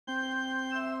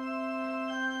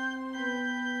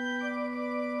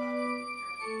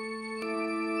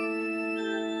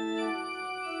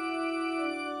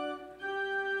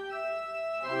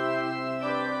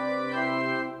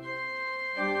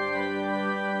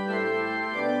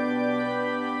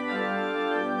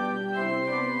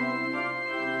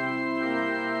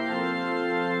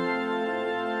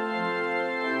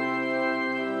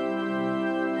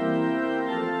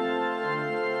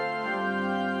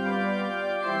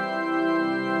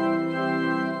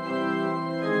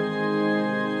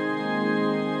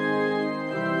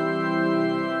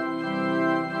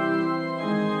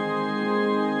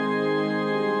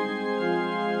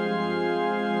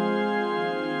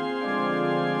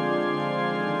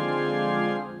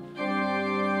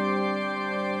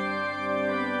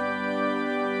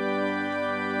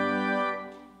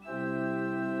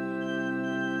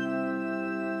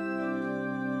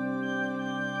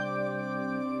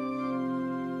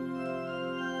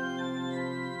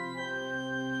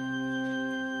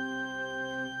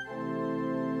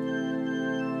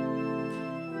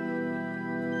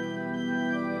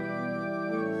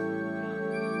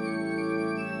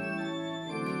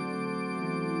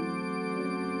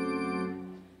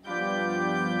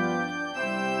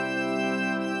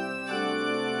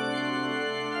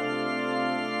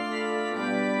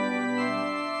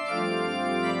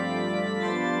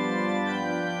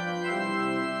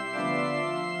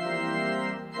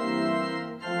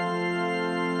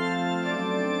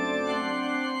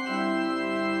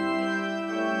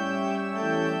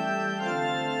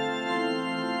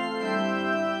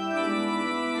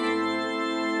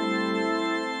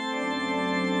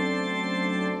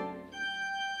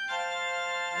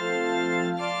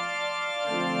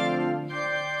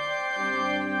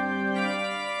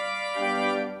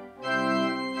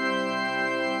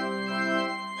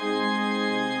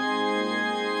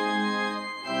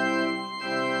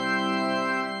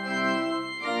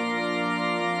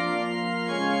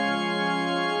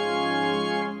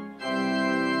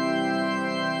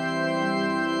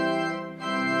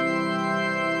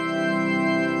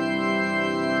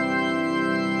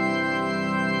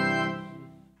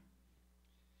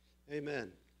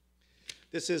Amen.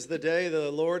 This is the day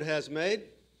the Lord has made.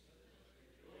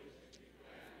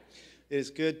 It is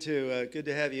good to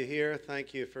have you here.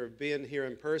 Thank you for being here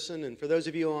in person. And for those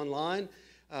of you online,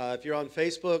 if you're on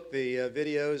Facebook, the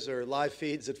videos or live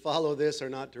feeds that follow this are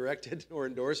not directed or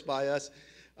endorsed by us.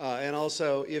 And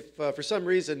also, if for some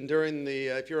reason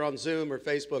if you're on Zoom or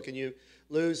Facebook and you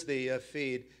lose the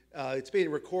feed, it's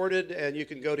being recorded, and you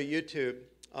can go to YouTube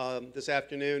this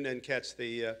afternoon and catch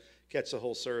the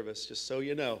whole service. Just so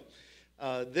you know,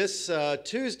 this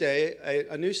Tuesday,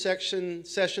 a new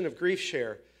session of Grief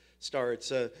Share starts.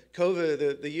 The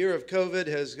year of COVID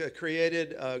has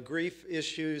created grief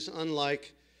issues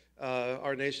unlike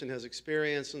our nation has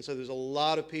experienced, and so there's a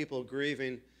lot of people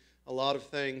grieving a lot of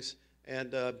things.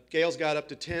 And Gail's got up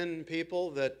to 10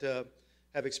 people that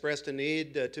have expressed a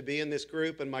need to be in this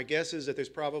group, and my guess is that there's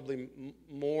probably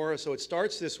more. So it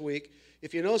starts this week.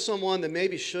 If you know someone that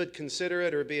maybe should consider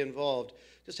it or be involved,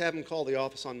 just have them call the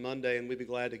office on Monday, and we'd be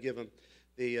glad to give them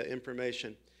the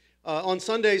information. On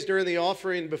Sundays during the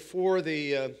offering, before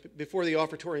the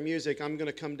offertory music, I'm going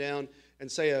to come down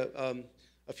and say a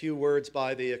few words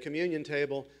by the communion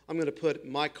table. I'm going to put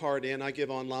my card in. I give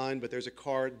online, but there's a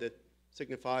card that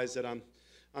signifies that I'm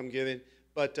giving.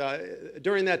 But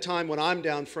during that time when I'm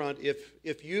down front,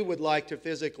 if you would like to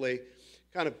physically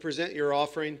kind of present your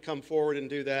offering, come forward and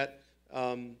do that.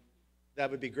 That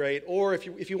would be great. Or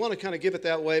if you want to kind of give it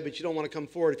that way, but you don't want to come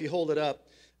forward, if you hold it up,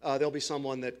 there'll be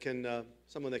someone that can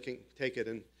take it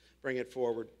and bring it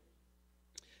forward.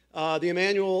 The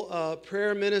Emmanuel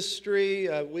Prayer Ministry,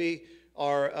 we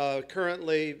are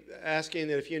currently asking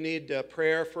that if you need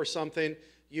prayer for something,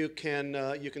 you can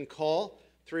call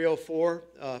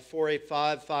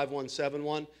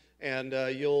 304-485-5171, and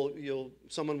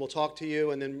someone will talk to you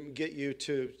and then get you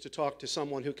to talk to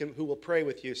someone who will pray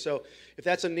with you. So if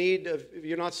that's a need, if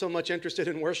you're not so much interested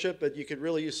in worship, but you could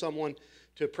really use someone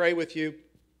to pray with you,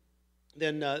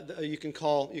 then you can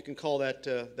call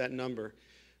that number.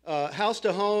 House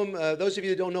to home. Those of you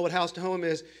who don't know what house to home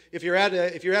is, if you're at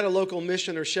a local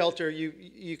mission or shelter,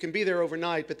 you can be there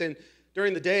overnight, but then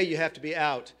during the day you have to be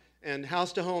out. And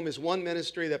house to home is one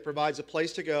ministry that provides a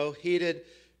place to go, heated,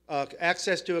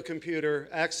 access to a computer,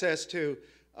 access to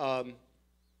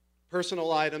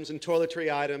personal items and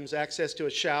toiletry items, access to a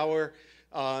shower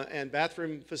and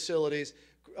bathroom facilities.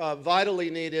 Vitally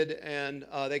needed, and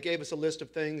they gave us a list of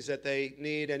things that they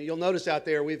need. And you'll notice out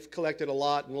there we've collected a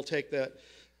lot, and we'll take that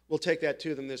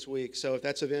to them this week. So if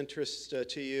that's of interest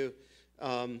to you,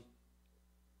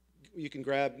 you can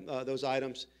grab those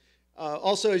items.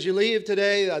 Also, as you leave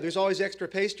today, there's always extra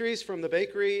pastries from the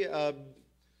bakery.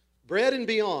 Bread and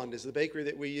Beyond is the bakery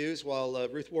that we use while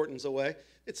Ruth Wharton's away.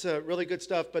 It's really good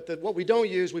stuff, but what we don't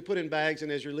use, we put in bags,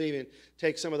 and as you're leaving,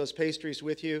 take some of those pastries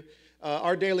with you.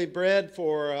 Our daily bread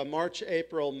for March,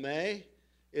 April, May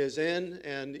is in,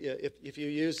 and if you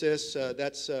use this,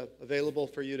 that's available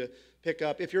for you to pick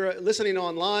up. If you're listening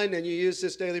online and you use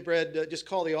this daily bread, just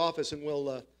call the office and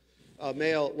we'll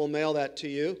mail that to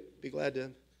you. Be glad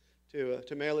to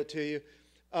mail it to you.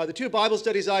 The two Bible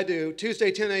studies I do, Tuesday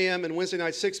 10 a.m. and Wednesday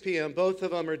night 6 p.m., both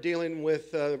of them are dealing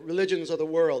with religions of the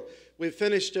world. We've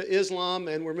finished Islam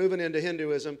and we're moving into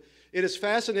Hinduism. It is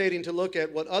fascinating to look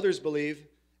at what others believe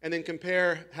and then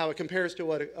compare how it compares to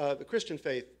what the Christian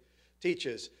faith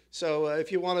teaches. So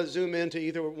if you want to zoom into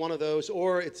either one of those,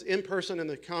 or it's in person in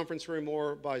the conference room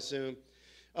or by Zoom.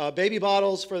 Baby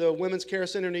bottles for the Women's Care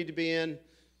Center need to be in,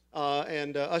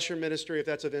 and usher ministry, if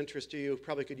that's of interest to you,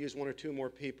 probably could use one or two more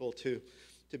people to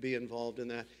be involved in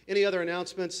that. Any other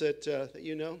announcements that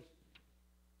you know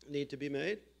need to be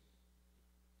made?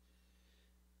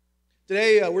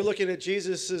 Today we're looking at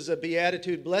Jesus'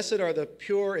 beatitude. Blessed are the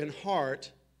pure in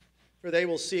heart, for they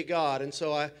will see God. And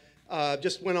so I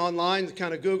just went online,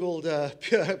 kind of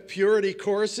Googled purity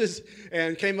courses,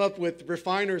 and came up with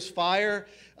Refiner's Fire.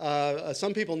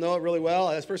 Some people know it really well.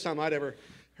 That's the first time I'd ever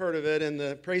heard of it, and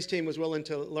the praise team was willing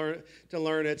to learn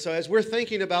it. So as we're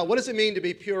thinking about what does it mean to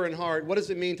be pure in heart, what does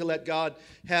it mean to let God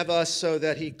have us so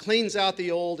that He cleans out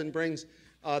the old and brings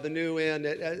the new in.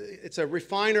 It's a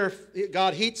refiner.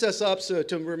 God heats us up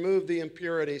to remove the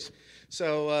impurities.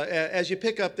 So as you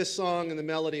pick up this song and the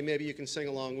melody, maybe you can sing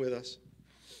along with us.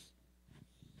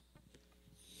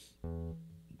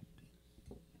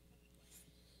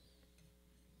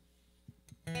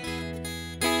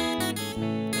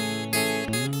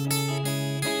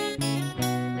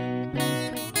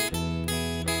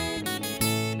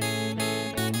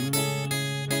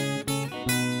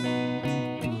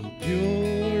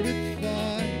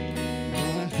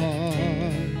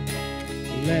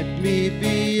 Let me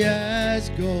be as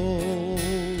gold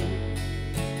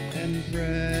and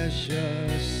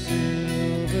precious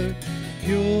silver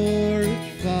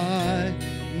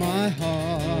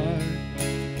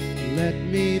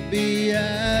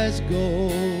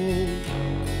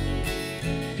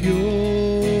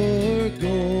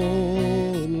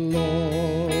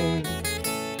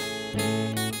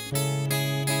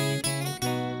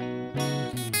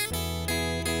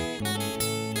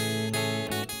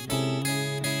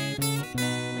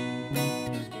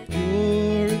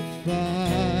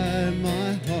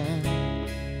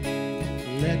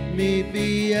me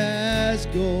be as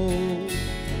gold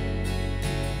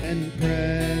and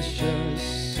precious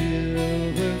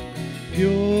silver.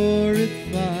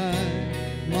 Purify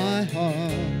my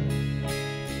heart.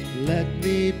 Let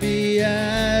me be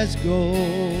as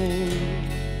gold,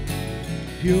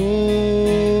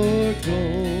 pure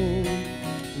gold,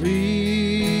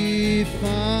 refiner's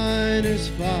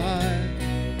fire.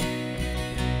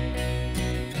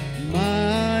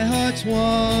 My heart's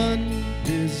one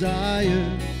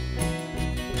desire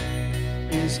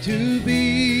is to be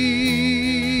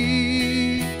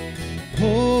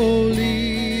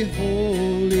holy,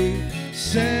 holy,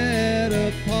 set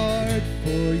apart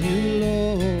for you,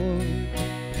 Lord.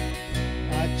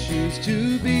 I choose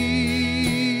to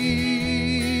be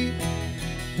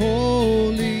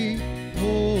holy,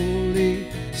 holy,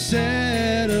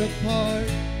 set apart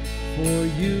for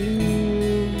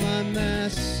you, my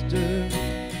Master,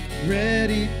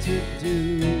 ready to do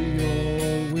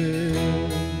your will.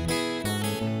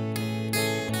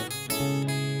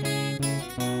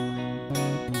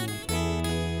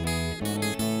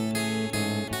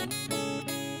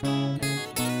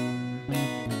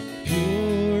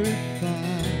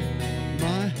 Purify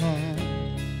my heart,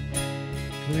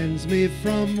 cleanse me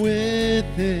from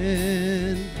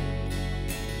within,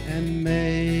 and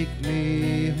make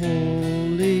me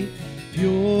holy.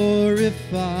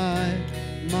 Purify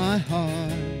my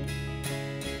heart,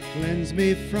 cleanse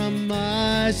me from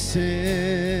my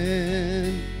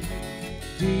sin.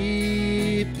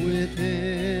 Deep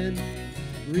within,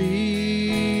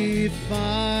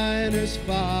 refiner's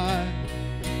fire.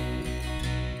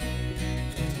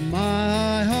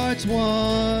 My heart's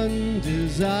one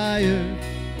desire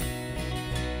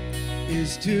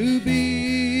is to be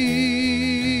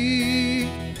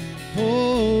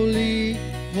holy,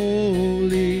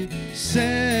 holy,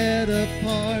 set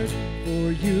apart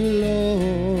for you,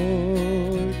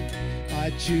 Lord. I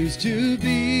choose to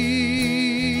be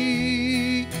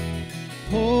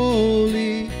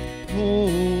holy,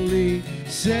 holy,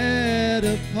 set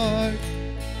apart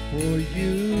for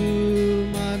you,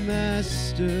 my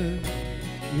Master,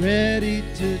 ready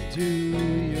to do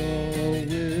your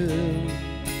will.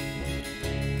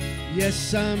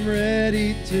 Yes, I'm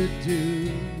ready to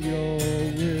do your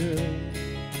will.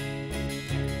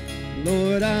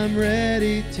 Lord, I'm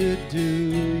ready to do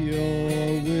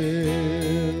your will.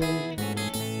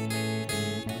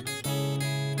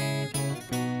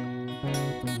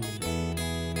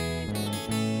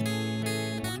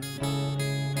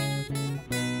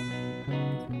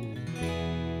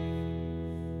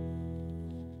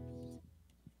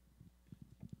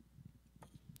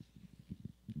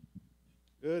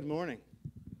 Good morning.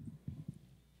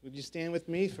 Would you stand with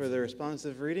me for the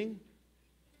responsive reading?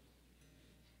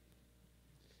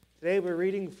 Today we're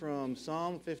reading from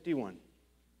Psalm 51.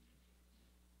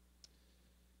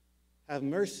 Have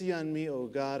mercy on me, O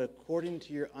God, according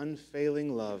to your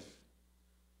unfailing love.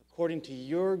 According to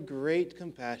your great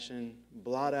compassion,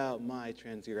 blot out my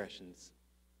transgressions.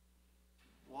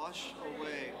 Wash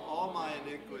away all my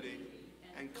iniquity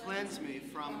and cleanse me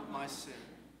from my sin.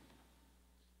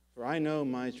 For I know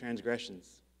my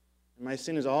transgressions, and my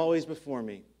sin is always before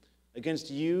me. Against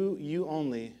you, you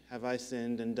only, have I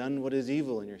sinned and done what is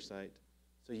evil in your sight.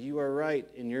 So you are right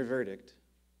in your verdict.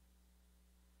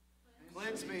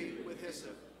 Cleanse me with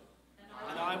hyssop,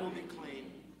 and I will be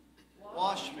clean.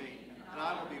 Wash me, and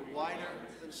I will be whiter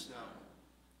than snow.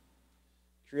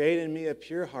 Create in me a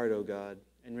pure heart, O God,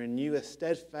 and renew a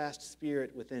steadfast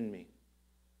spirit within me.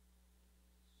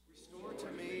 Restore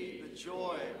to me the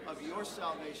joy of your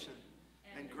salvation,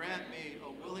 and grant me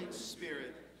a willing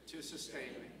spirit to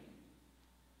sustain me.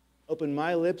 Open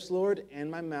my lips, Lord,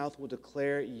 and my mouth will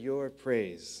declare your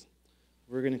praise.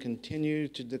 We're going to continue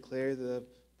to declare the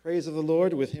praise of the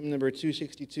Lord with hymn number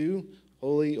 262,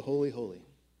 Holy, Holy, Holy.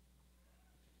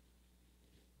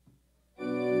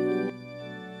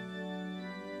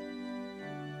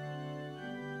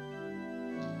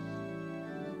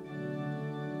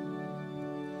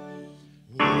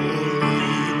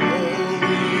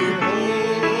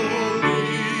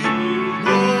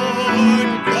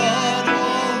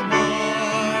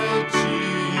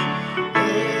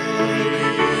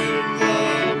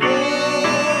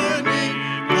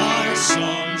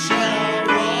 Song shall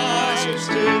rise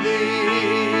to thee.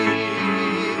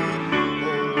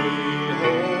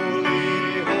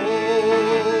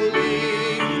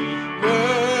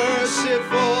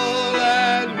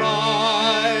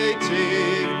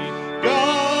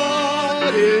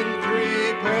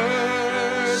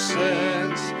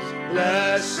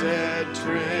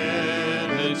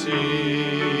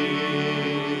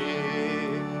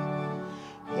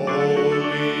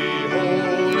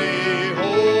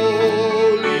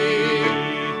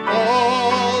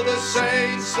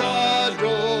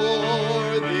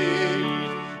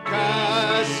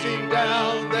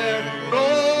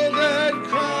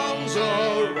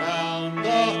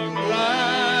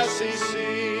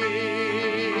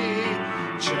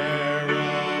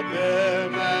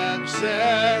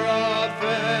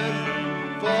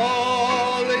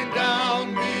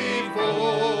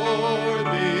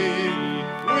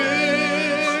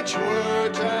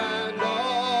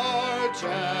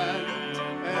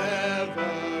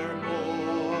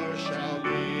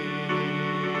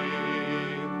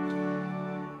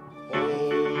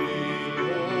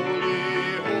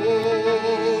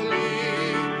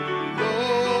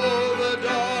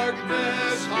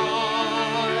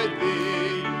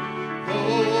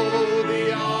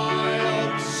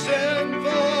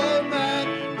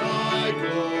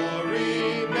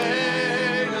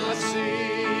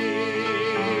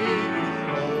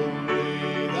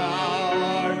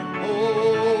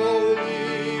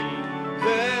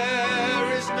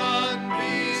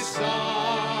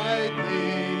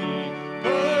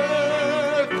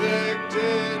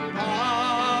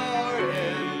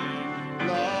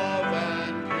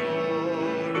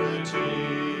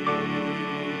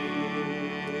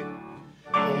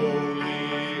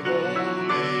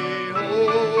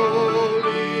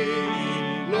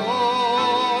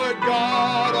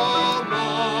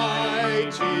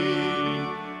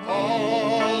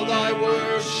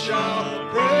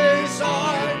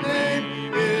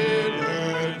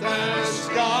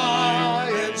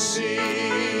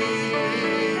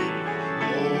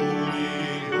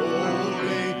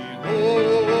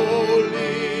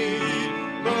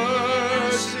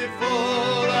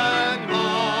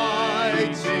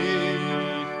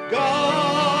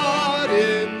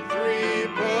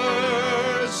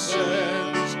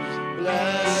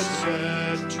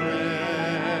 blessed Trinity.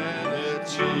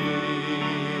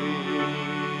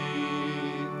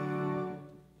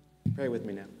 Pray with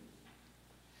me now.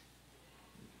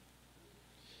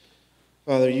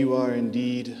 Father, you are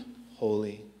indeed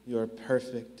holy. You are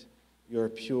perfect. You are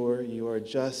pure. You are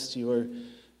just. You are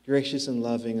gracious and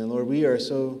loving. And Lord, we are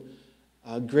so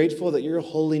grateful that your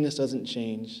holiness doesn't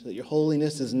change, that your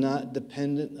holiness is not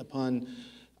dependent upon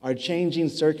our changing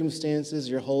circumstances.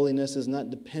 Your holiness is not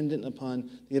dependent upon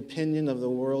the opinion of the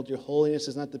world. Your holiness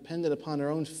is not dependent upon our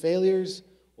own failures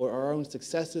or our own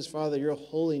successes. Father, your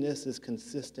holiness is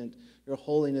consistent. Your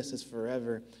holiness is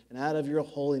forever. And out of your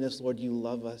holiness, Lord, you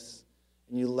love us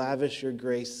and you lavish your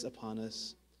grace upon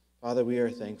us. Father, we are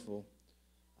thankful.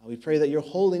 We pray that your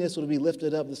holiness will be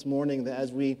lifted up this morning, that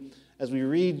as we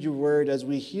read your word, as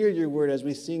we hear your word, as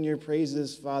we sing your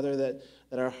praises, Father, that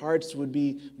our hearts would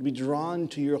be drawn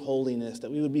to your holiness,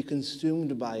 that we would be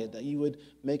consumed by it, that you would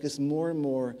make us more and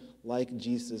more like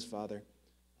Jesus, Father.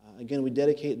 Again, we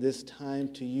dedicate this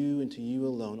time to you and to you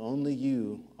alone. Only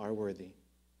you are worthy.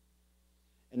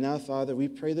 And now, Father, we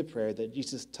pray the prayer that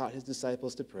Jesus taught his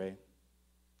disciples to pray.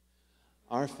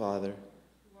 Our Father,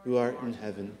 who art in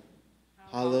heaven,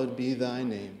 hallowed be thy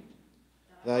name.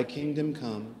 Thy kingdom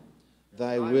come,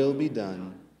 thy will be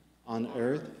done, on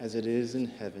earth as it is in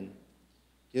heaven.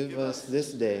 Give us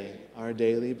this day our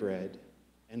daily bread,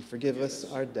 and forgive us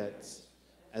our debts,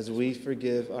 as we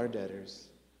forgive our debtors.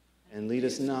 And lead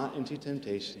us not into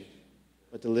temptation,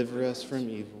 but deliver us from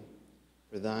evil.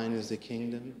 For thine is the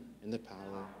kingdom, and the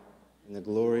power, and the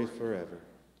glory forever.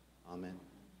 Amen.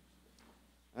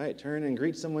 All right, turn and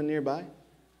greet someone nearby.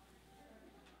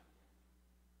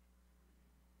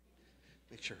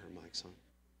 Make sure her mic's on.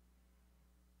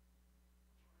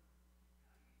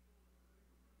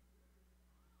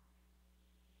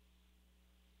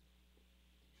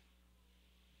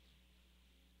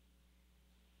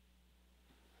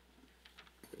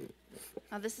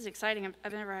 This is exciting.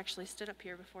 I've never actually stood up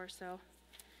here before, so.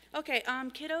 Okay,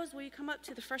 kiddos, will you come up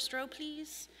to the first row,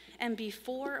 please? And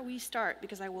before we start,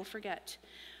 because I will forget,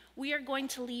 we are going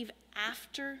to leave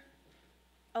after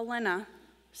Elena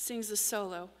sings a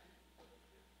solo.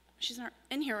 She's not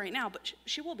in here right now, but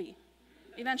she will be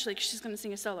eventually, because she's going to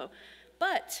sing a solo.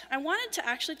 But I wanted to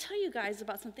actually tell you guys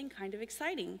about something kind of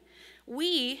exciting.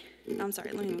 I'm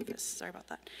sorry, let me move this. Sorry about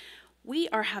that. We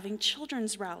are having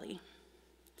Children's Rally.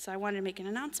 So I wanted to make an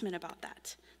announcement about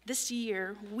that. This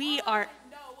year, we are... I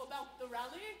know about the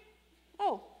rally.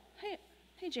 Oh, hey,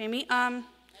 Jamie.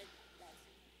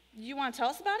 You want to tell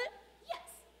us about it?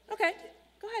 Yes. Okay,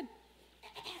 go ahead.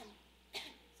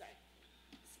 Sorry.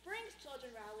 Spring's Children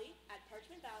Rally at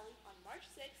Parchment Valley on March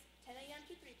 6th, 10 a.m.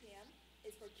 to 3 p.m.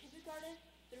 is for kindergarten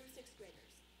through 6th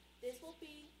graders. This will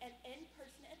be an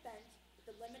in-person event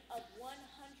with a limit of 100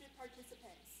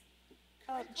 participants.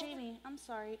 Jamie, I'm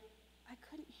sorry. I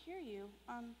couldn't hear you.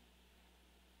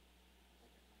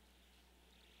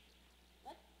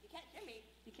 What? You can't hear me?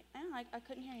 You can't, I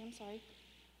couldn't hear you. I'm sorry.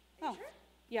 Are you sure?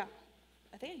 Yeah.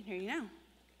 I think I can hear you now.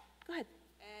 Go ahead.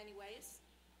 Anyways,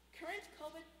 current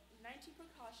COVID-19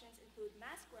 precautions include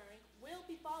mask wearing will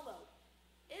be followed.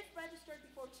 If registered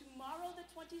before tomorrow the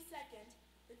 22nd,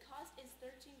 the cost is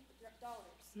 $13.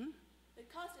 The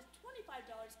cost is $25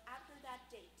 after that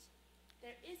date.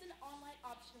 There is an online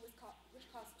option which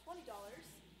costs $20,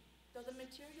 though the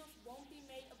materials won't be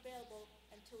made available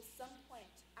until some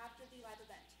point after the live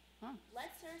event.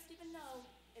 Let Sarah Stephen know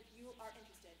if you are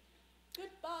interested.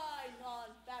 Goodbye,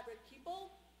 non-fabric people.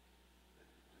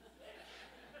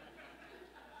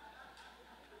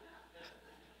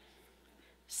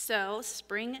 So,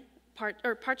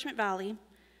 Parchment Valley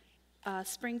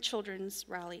Spring Children's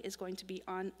Rally is going to be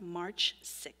on March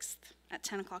 6th at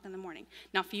 10 o'clock in the morning.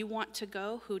 Now, if you want to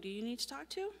go, who do you need to talk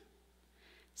to?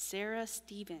 Sarah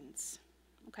Stevens,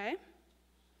 okay?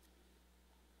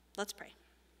 Let's pray.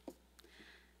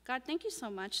 God, thank you so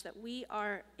much that we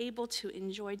are able to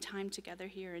enjoy time together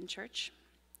here in church.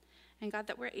 And God,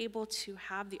 that we're able to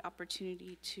have the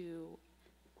opportunity to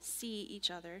see each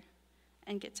other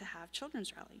and get to have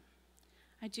Children's Rally.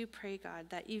 I do pray, God,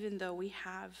 that even though we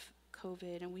have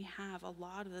COVID and we have a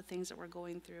lot of the things that we're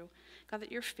going through, God,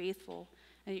 that you're faithful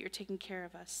and that you're taking care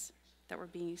of us, that we're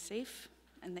being safe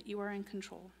and that you are in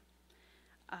control.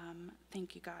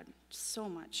 Thank you, God, so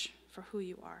much for who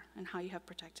you are and how you have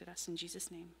protected us. In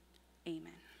Jesus' name,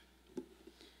 amen.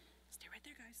 Stay right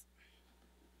there, guys.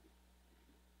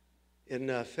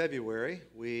 In February,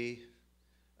 we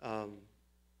have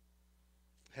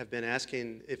been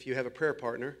asking if you have a prayer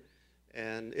partner,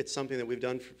 and it's something that we've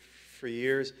done for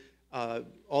years.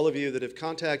 All of you that have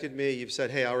contacted me, you've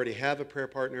said, hey, I already have a prayer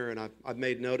partner, and I've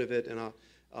made note of it, and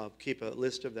keep a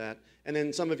list of that. And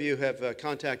then some of you have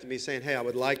contacted me saying, hey, I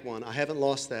would like one. I haven't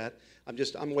lost that.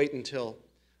 I'm waiting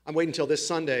until this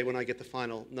Sunday when I get the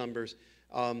final numbers.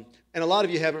 And a lot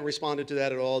of you haven't responded to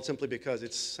that at all, simply because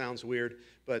it sounds weird.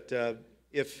 But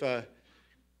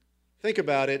think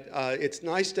about it. It's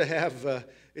nice to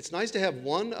have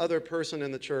one other person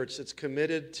in the church that's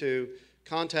committed to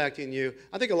contacting you.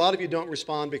 I think a lot of you don't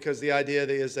respond because the idea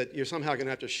is that you're somehow going to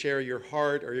have to share your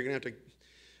heart, or you're going to have to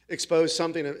expose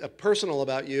something personal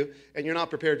about you, and you're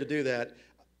not prepared to do that.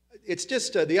 It's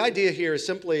just the idea here is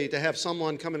simply to have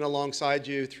someone coming alongside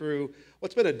you through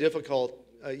what's been a difficult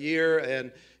year,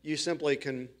 and you simply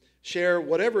can share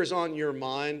whatever is on your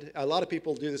mind. A lot of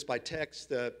people do this by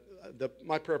text.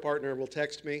 My prayer partner will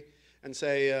text me and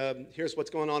say, here's what's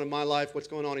going on in my life, what's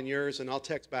going on in yours, and I'll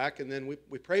text back, and then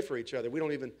we pray for each other. We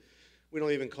don't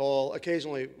even call.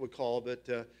 Occasionally we call, but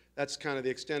that's kind of the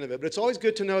extent of it. But it's always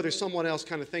good to know there's someone else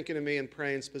kind of thinking of me and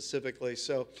praying specifically.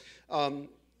 So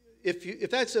if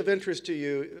that's of interest to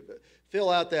you, fill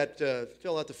out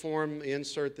the form, the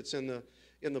insert that's in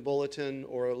the bulletin,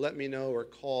 or let me know, or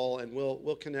call, and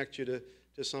we'll connect you to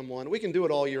someone. We can do it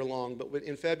all year long, but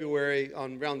in February,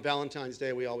 around Valentine's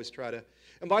Day, we always try to.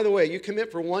 And by the way, you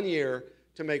commit for 1 year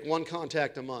to make one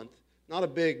contact a month. Not a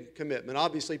big commitment.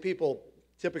 Obviously, people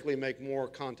typically make more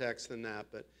contacts than that,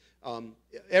 but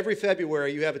every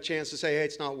February you have a chance to say, hey,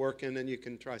 it's not working, and you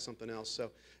can try something else.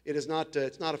 So it's not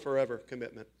a forever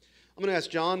commitment. I'm going to ask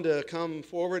John to come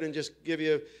forward and just give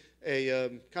you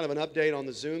a kind of an update on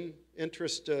the Zoom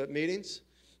interest meetings.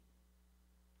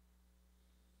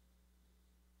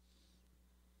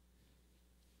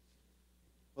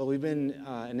 Well, we've been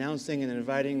announcing and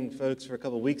inviting folks for a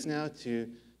couple of weeks now to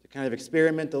kind of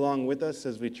experiment along with us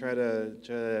as we try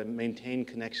to maintain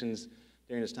connections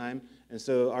during this time. And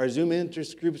so our Zoom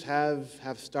interest groups have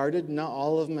started. Not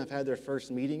all of them have had their first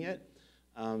meeting yet,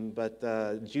 but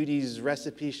Judy's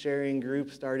recipe sharing group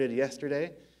started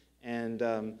yesterday,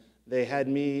 and they had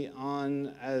me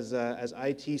on as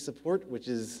IT support, which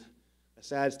is a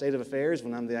sad state of affairs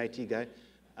when I'm the IT guy.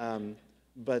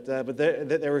 But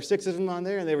there were 6 of them on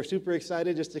there, and they were super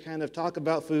excited just to kind of talk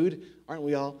about food, aren't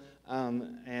we all?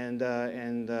 And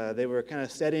they were kind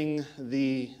of setting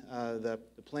the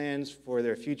plans for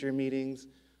their future meetings.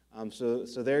 So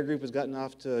their group has gotten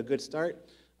off to a good start.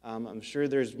 I'm sure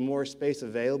there's more space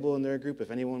available in their group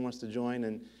if anyone wants to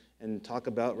join and talk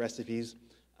about recipes.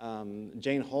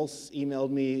 Jane Hulse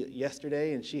emailed me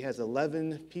yesterday, and she has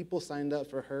 11 people signed up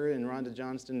for her and Rhonda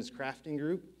Johnston's crafting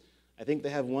group. I think they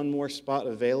have one more spot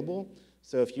available,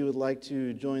 so if you would like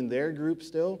to join their group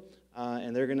still,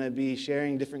 and they're going to be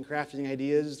sharing different crafting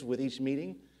ideas with each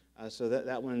meeting, so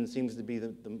that one seems to be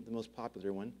the most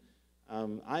popular one.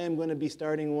 I am going to be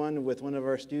starting one with one of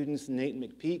our students, Nate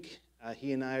McPeak.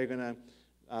 He and I are going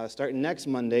to start next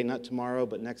Monday, not tomorrow,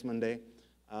 but next Monday,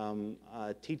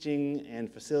 teaching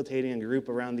and facilitating a group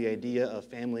around the idea of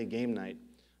family game night.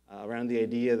 Around the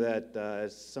idea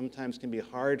that sometimes can be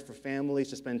hard for families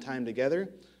to spend time together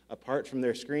apart from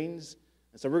their screens.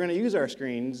 And so we're going to use our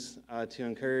screens to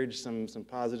encourage some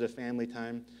positive family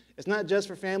time. It's not just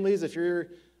for families. If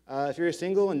you're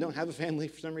single and don't have a family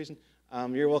for some reason,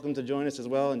 you're welcome to join us as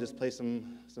well and just play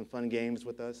some fun games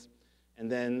with us.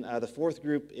 And then the 4th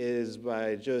group is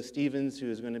by Joe Stevens, who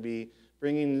is going to be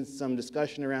bringing some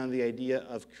discussion around the idea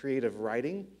of creative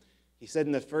writing. He said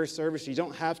in the first service, you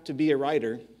don't have to be a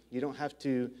writer. You don't have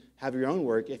to have your own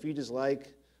work. If you just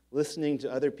like listening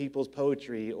to other people's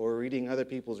poetry or reading other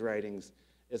people's writings,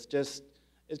 it's just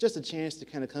a chance to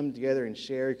kind of come together and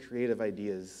share creative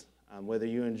ideas. Whether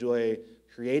you enjoy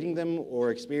creating them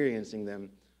or experiencing them,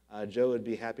 Joe would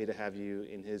be happy to have you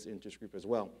in his interest group as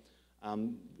well.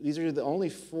 These are the only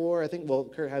 4, I think. Well,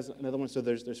 Kurt has another one, so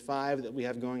there's 5 that we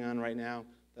have going on right now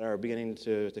that are beginning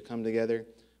to come together.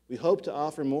 We hope to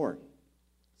offer more.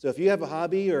 So if you have a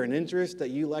hobby or an interest that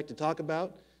you like to talk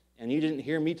about, and you didn't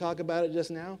hear me talk about it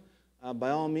just now, by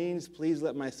all means, please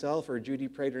let myself or Judy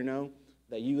Prater know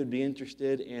that you would be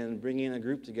interested in bringing a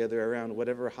group together around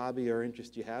whatever hobby or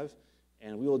interest you have,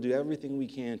 and we will do everything we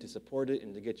can to support it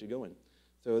and to get you going.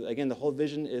 So again, the whole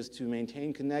vision is to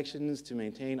maintain connections, to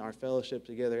maintain our fellowship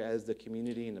together as the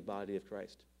community and the body of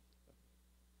Christ.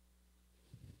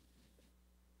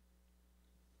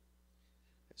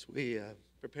 As we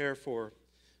prepare for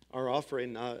our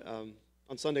offering, on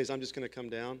Sundays I'm just going to come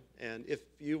down, and if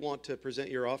you want to present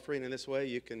your offering in this way,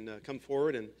 you can come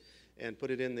forward and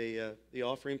put it in the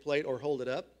offering plate or hold it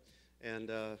up. And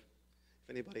if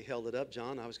anybody held it up,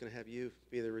 John, I was going to have you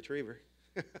be the retriever.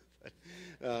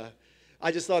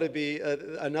 I just thought it'd be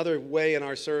another way in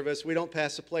our service. We don't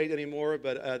pass the plate anymore,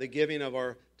 but the giving of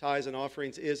our tithes and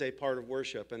offerings is a part of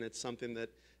worship, and it's something that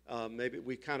maybe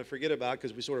we kind of forget about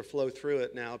because we sort of flow through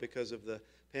it now because of the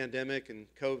pandemic and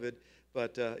COVID.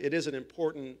 But it is an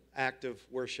important act of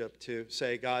worship to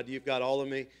say, God, you've got all of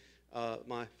me,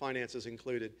 my finances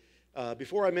included.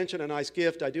 Before I mention a nice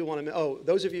gift, I do want to,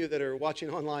 those of you that are watching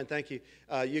online, thank you.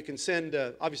 You can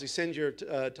obviously send your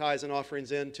tithes and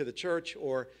offerings in to the church,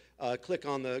 or go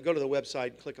to the website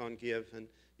and click on give, and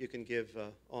you can give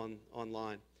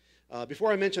online.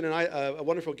 Before I mention a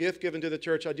wonderful gift given to the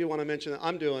church, I do want to mention that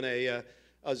I'm doing a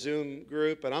Zoom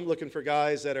group, and I'm looking for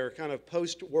guys that are kind of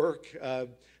post-work,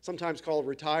 sometimes called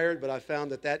retired, but I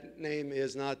found that name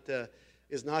is not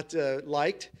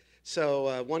liked.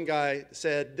 So one guy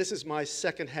said, this is my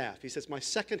second half. He says, my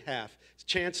second half, it's a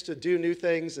chance to do new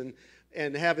things and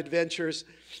have adventures.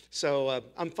 So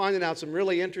I'm finding out some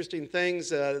really interesting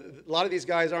things. A lot of these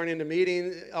guys are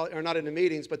not into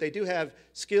meetings, but they do have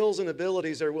skills and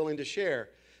abilities they're willing to share.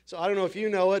 So I don't know if you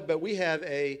know it, but we have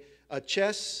a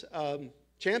chess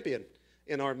champion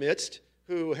in our midst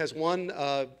who has won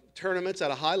tournaments at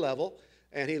a high level,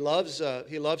 and he loves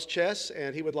chess,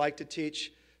 and he would like to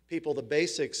teach people the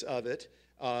basics of it.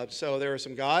 So there are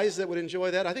some guys that would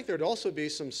enjoy that. I think there would also be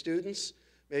some students,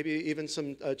 maybe even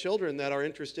some children that are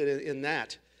interested in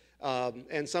that.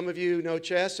 And some of you know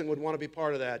chess and would want to be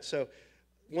part of that. So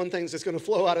one thing that's going to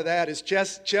flow out of that is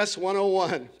chess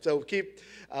 101. So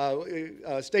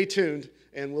stay tuned,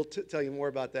 and we'll tell you more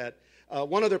about that.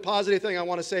 One other positive thing I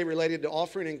want to say related to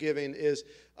offering and giving is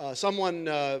someone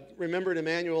remembered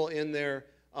Emmanuel in their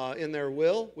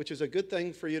will, which is a good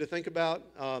thing for you to think about.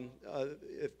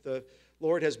 If the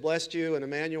Lord has blessed you and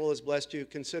Emmanuel has blessed you,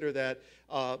 consider that.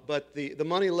 But the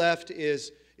money left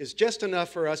is just enough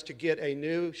for us to get a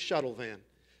new shuttle van.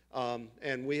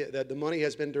 And the money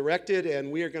has been directed,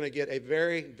 and we are going to get a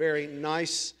very, very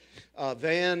nice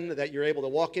van that you're able to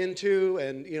walk into,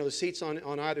 and the seats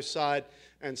on either side.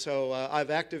 And so I've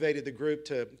activated the group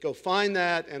to go find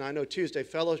that, and I know Tuesday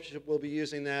Fellowship will be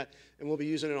using that, and we'll be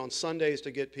using it on Sundays to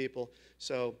get people.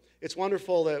 So it's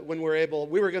wonderful that when we're able,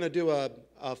 we were going to do a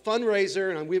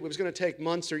fundraiser, and it was going to take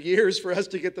months or years for us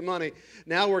to get the money.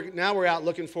 Now we're out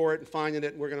looking for it and finding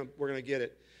it, and we're going to get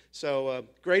it. So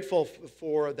grateful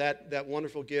for that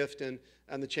wonderful gift and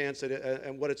the chance that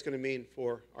and what it's going to mean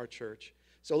for our church.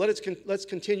 So let's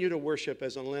continue to worship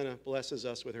as Elena blesses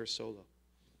us with her solo.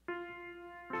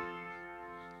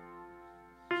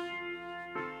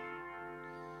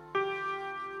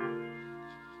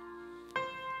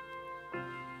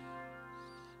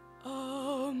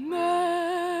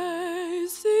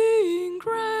 Amazing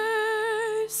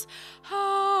grace,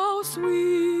 how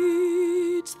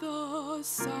sweet the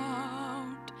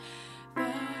sound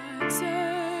that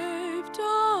saved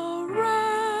a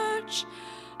wretch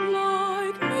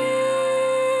like me.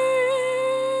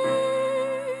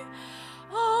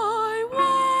 I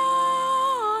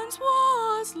once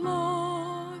was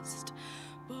lost,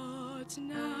 but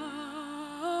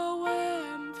now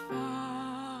am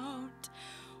found.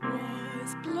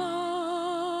 Was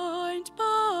blind,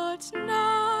 but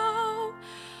now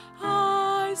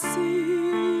I see.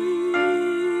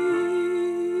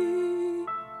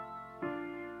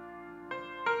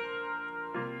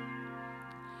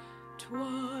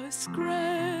 'Twas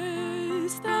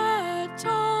grace that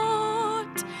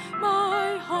taught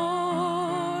my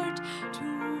heart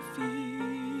to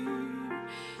fear,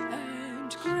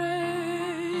 and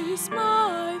grace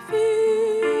my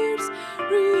fears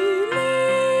relieved.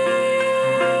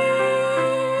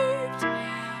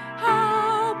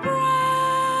 How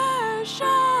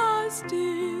precious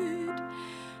did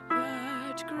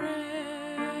that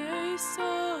grace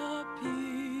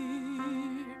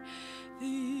appear,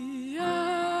 the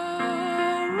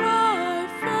hour I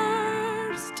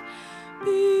first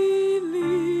believed.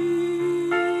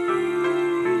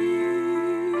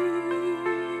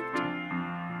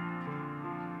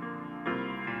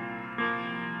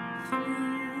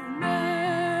 Through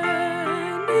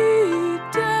many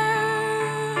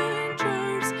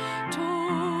dangers,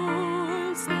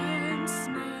 toils, and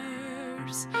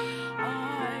snares, I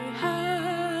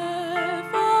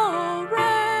have already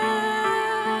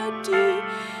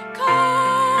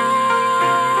come.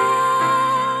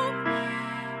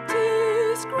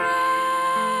 'Tis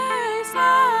grace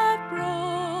hath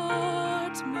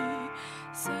brought me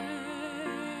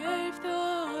safe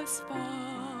thus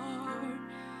far,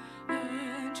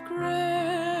 and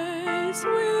grace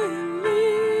will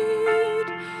lead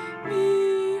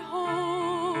me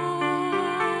home.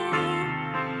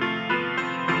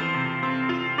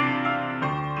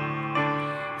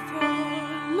 The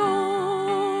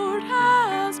Lord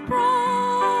has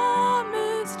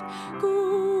promised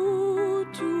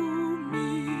good to me.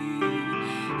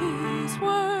 His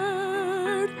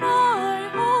word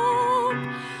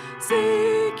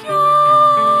seek yours.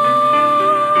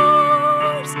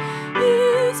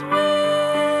 His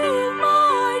will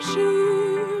my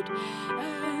shield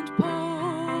and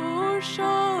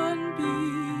portion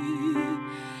be,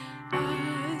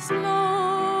 as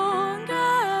long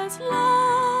as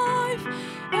life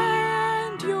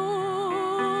endures.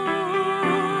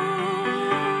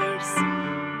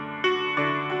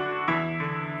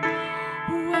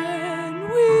 When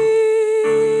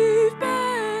we've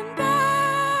been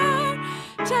there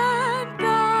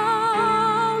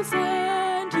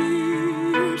 10,000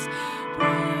 years,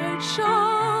 bright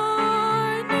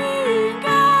shining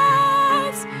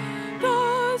as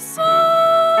the sun,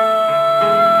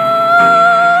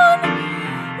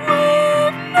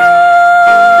 we've no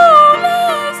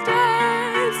less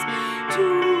days to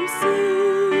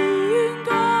sing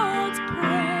God's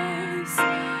praise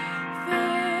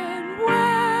than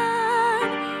when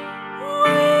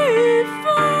we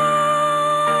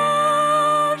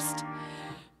first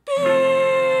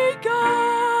begun.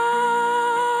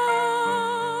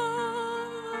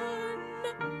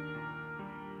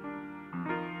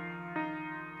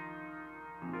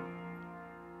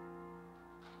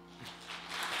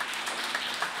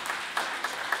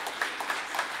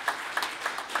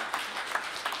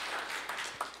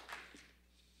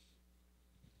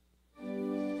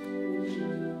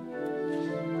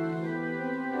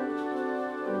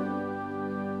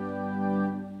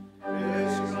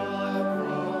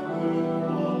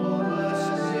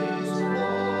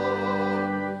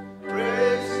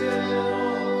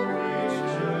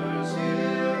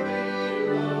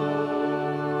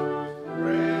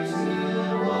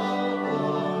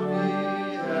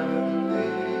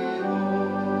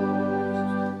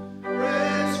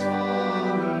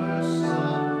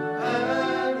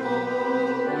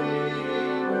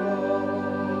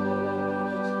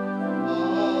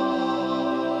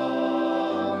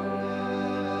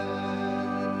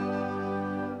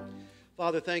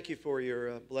 Father, thank you for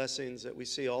your blessings that we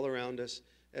see all around us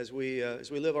as we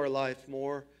live our life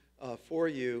more for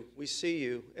you. We see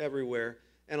you everywhere,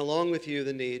 and along with you,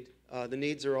 the need. The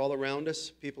needs are all around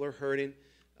us. People are hurting.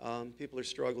 People are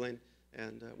struggling,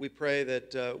 and we pray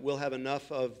that we'll have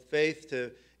enough of faith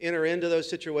to enter into those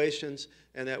situations,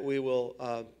 and that we will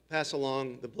pass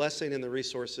along the blessing and the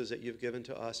resources that you've given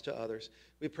to us to others.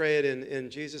 We pray it in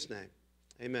Jesus' name.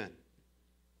 Amen.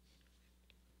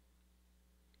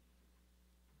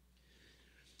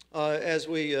 As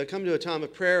we come to a time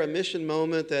of prayer, a mission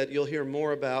moment that you'll hear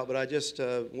more about, but I just,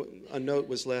 a note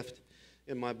was left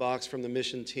in my box from the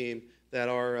mission team that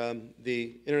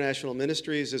the International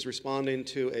Ministries is responding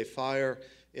to a fire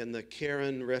in the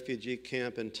Karen refugee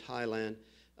camp in Thailand.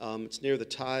 It's near the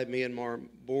Thai-Myanmar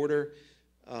border.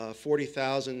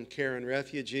 40,000 Karen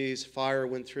refugees. Fire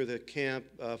went through the camp,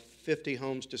 50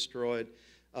 homes destroyed.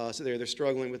 So they're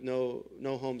struggling with no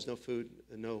homes, no food,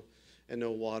 and no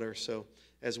water. So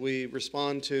as we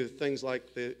respond to things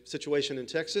like the situation in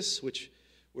Texas, which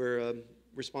we're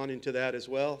responding to that as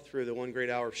well through the One Great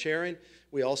Hour of Sharing,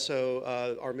 we also,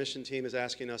 our mission team is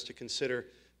asking us to consider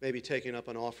maybe taking up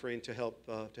an offering to help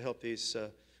these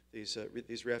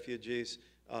refugees.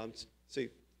 See,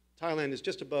 Thailand is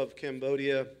just above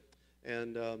Cambodia,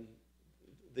 and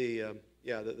the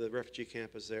refugee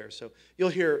camp is there. So you'll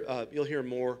hear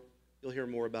more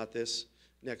about this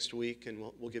next week, and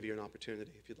we'll give you an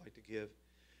opportunity if you'd like to give.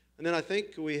 And then I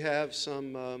think we have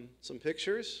some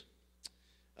pictures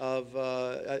of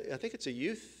I think it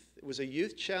was a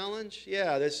youth challenge.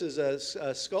 Yeah, this is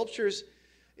sculptures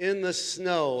in the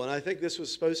snow, and I think this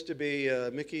was supposed to be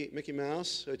Mickey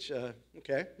Mouse. Which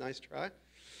okay, nice try.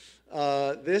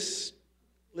 This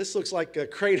looks like a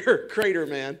crater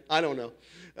man. I don't know.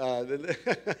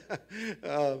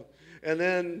 And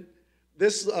then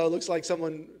this looks like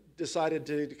someone decided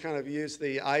to kind of use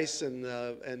the ice and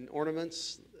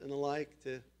ornaments and the like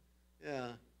to,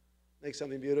 make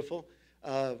something beautiful.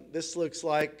 This looks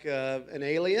like an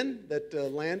alien that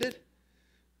landed.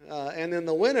 And then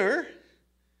the winner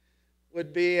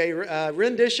would be a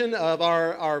rendition of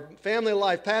our family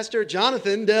life pastor,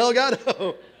 Jonathan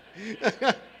Delgado.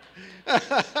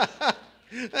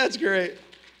 That's great.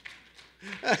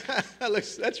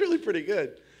 That's really pretty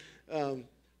good.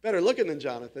 Better looking than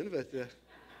Jonathan, but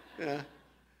yeah.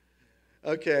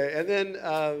 Okay, and then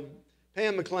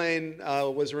Pam McLean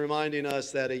was reminding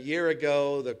us that a year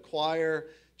ago the choir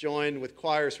joined with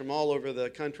choirs from all over the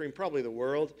country and probably the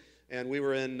world, and we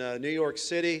were in New York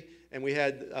City, and we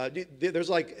had there's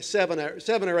like seven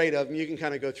or eight of them. You can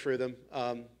kind of go through them,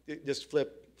 just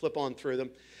flip on through them.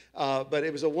 But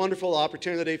it was a wonderful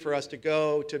opportunity for us to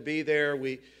go, to be there.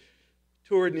 We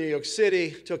toured New York City,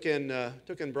 took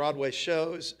in Broadway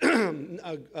shows.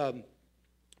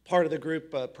 Part of the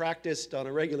group practiced on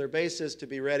a regular basis to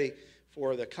be ready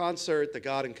for the concert, the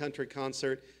God and Country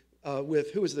concert,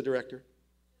 with, who was the director?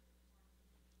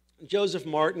 Joseph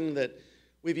Martin, that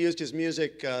we've used his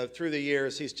music through the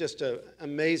years. He's just an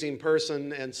amazing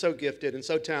person and so gifted and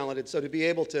so talented. So to be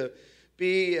able to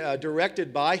be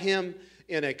directed by him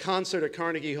in a concert at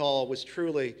Carnegie Hall was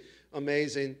truly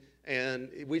amazing. And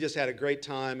we just had a great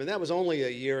time. And that was only a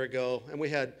year ago. And we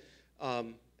had,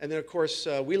 and then of course,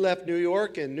 we left New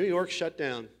York, and New York shut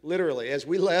down, literally. As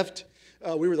we left,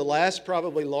 we were the last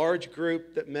probably large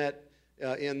group that met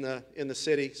in the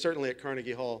city, certainly at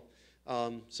Carnegie Hall.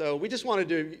 So we just wanted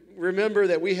to remember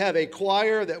that we have a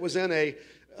choir that was in a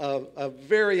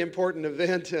very important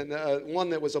event, and one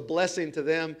that was a blessing to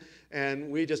them. And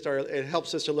we just are, it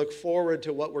helps us to look forward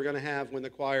to what we're going to have when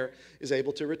the choir is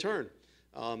able to return.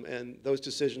 And those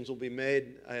decisions will be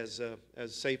made as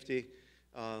safety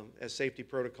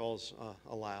protocols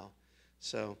allow.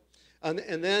 So,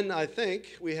 and then I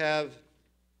think we have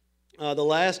the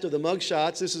last of the mug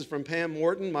shots. This is from Pam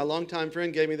Morton. My longtime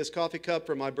friend gave me this coffee cup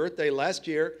for my birthday last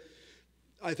year.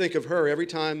 I think of her every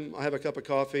time I have a cup of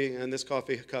coffee, and this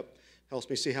coffee cup helps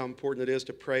me see how important it is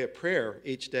to pray a prayer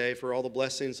each day for all the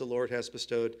blessings the Lord has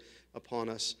bestowed upon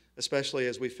us, especially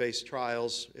as we face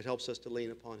trials. It helps us to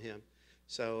lean upon Him.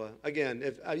 So again,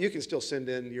 if you can still send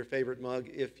in your favorite mug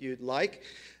if you'd like.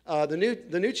 The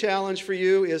new challenge for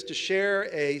you is to share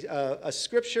a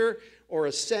scripture or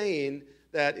a saying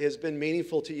that has been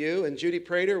meaningful to you. And Judy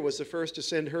Prater was the first to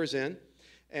send hers in.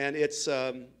 And it's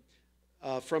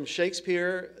from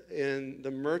Shakespeare in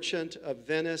The Merchant of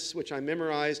Venice, which I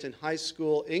memorized in high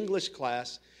school English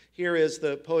class. Here is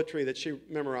the poetry that she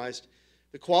memorized.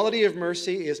 The quality of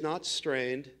mercy is not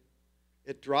strained.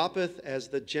 It droppeth as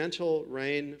the gentle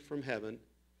rain from heaven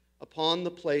upon the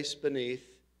place beneath.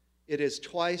 It is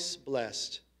twice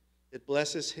blessed. It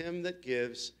blesses him that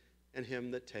gives and him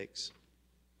that takes.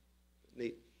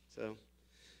 Neat. So,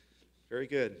 very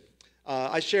good.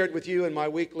 I shared with you in my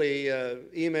weekly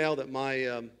email that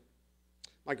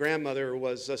my grandmother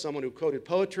was someone who quoted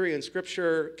poetry and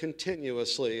scripture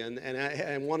continuously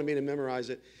and wanted me to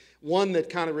memorize it. One that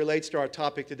kind of relates to our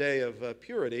topic today of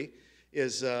purity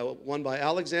is one by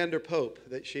Alexander Pope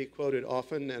that she quoted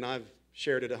often, and I've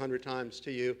shared it 100 times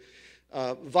to you.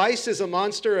 Vice is a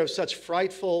monster of such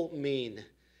frightful mien.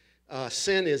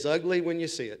 Sin is ugly when you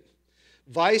see it.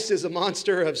 Vice is a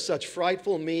monster of such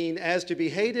frightful mien as to be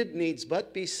hated needs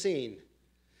but be seen.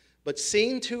 But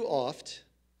seen too oft,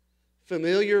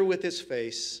 familiar with his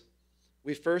face,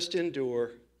 we first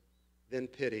endure, then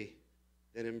pity,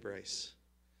 then embrace.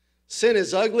 Sin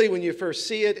is ugly when you first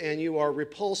see it and you are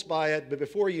repulsed by it, but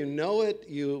before you know it,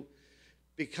 you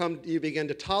begin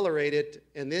to tolerate it,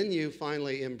 and then you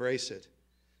finally embrace it.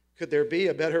 Could there be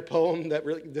a better poem that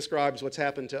really describes what's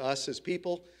happened to us as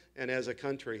people and as a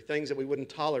country? Things that we wouldn't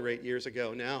tolerate years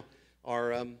ago now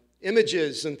are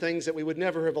images and things that we would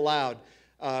never have allowed.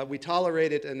 We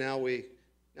tolerate it, and now we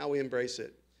embrace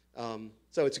it.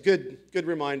 So it's a good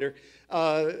reminder.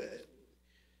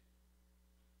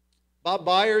 Bob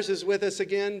Byers is with us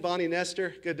again. Bonnie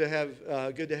Nestor, good to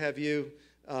have you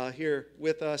here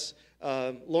with us.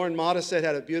 Lauren Modisette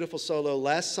had a beautiful solo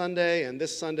last Sunday, and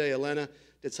this Sunday Elena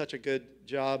did such a good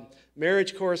job.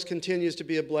 Marriage Course continues to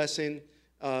be a blessing.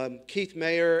 Keith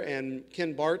Mayer and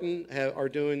Ken Barton are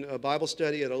doing a Bible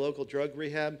study at a local drug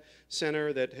rehab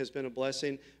center that has been a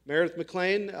blessing. Meredith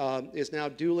McLean is now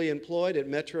duly employed at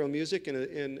Metro Music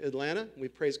in Atlanta. We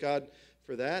praise God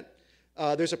for that.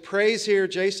 There's a praise here.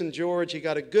 Jason George, he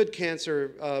got a good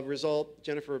cancer result,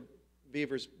 Jennifer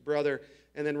Beaver's brother,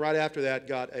 and then right after that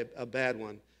got a bad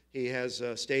one. He has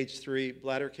stage 3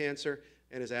 bladder cancer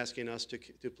and is asking us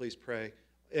to please pray,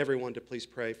 everyone to please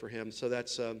pray for him. So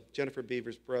that's Jennifer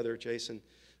Beaver's brother, Jason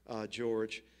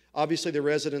George. Obviously the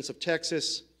residents of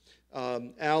Texas,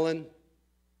 Alan,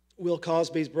 Will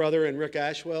Cosby's brother, and Rick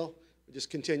Ashwell. We're just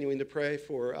continuing to pray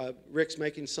for Rick's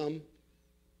making some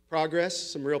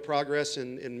real progress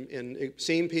in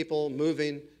seeing people,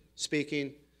 moving,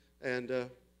 speaking, and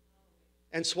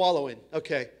swallowing.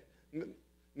 Okay,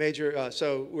 major.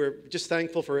 So we're just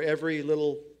thankful for every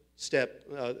little step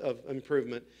of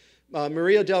improvement.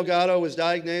 Maria Delgado was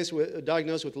diagnosed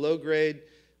with low-grade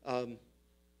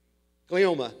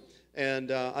glioma,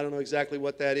 and I don't know exactly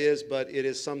what that is, but it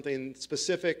is something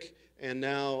specific. And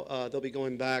now they'll be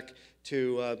going back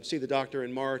to see the doctor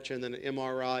in March, and then an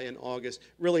MRI in August.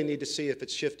 Really need to see if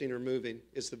it's shifting or moving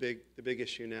is the big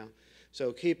issue now.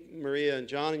 So keep Maria and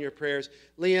John in your prayers.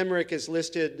 Lee Emmerich is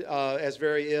listed as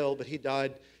very ill, but he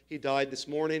died this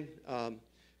morning.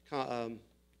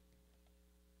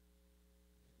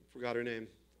 forgot her name.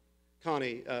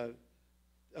 Connie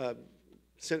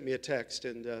sent me a text,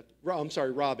 and I'm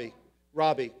sorry, Robbie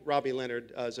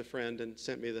Leonard is a friend and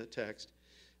sent me the text.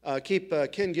 Keep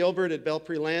Ken Gilbert at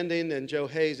Belpre Landing and Joe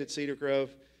Hayes at Cedar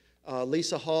Grove.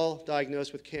 Lisa Hall,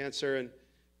 diagnosed with cancer, and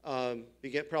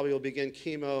probably will begin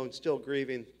chemo and still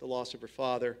grieving the loss of her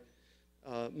father.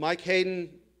 Mike Hayden,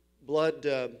 blood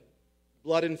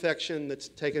infection that's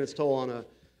taken its toll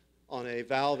on a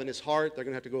valve in his heart. They're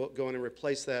going to have to go in and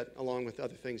replace that along with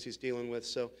other things he's dealing with.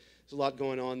 So there's a lot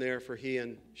going on there for he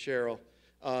and Cheryl.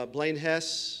 Blaine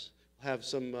Hess will have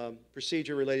some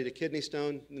procedure related to kidney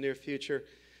stone in the near future.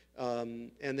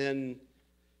 And then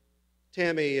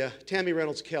Tammy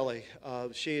Reynolds Kelly,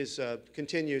 she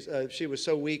continues. She was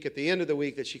so weak at the end of the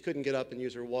week that she couldn't get up and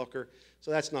use her walker.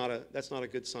 So that's not a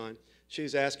good sign.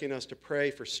 She's asking us to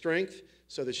pray for strength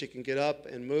so that she can get up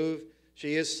and move.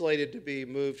 She is slated to be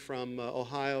moved from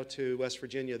Ohio to West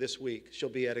Virginia this week. She'll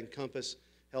be at Encompass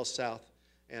Health South.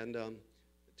 And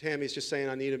Tammy's just saying,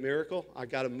 I need a miracle. I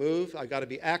got to move. I got to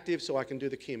be active so I can do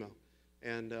the chemo.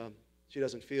 And she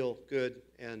doesn't feel good.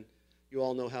 And you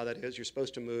all know how that is. You're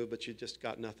supposed to move, but you just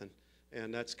got nothing.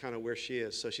 And that's kind of where she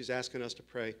is. So she's asking us to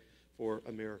pray for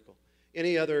a miracle.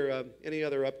 Any other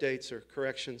updates or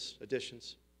corrections,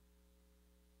 additions?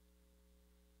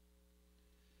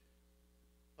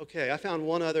 Okay, I found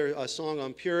one other song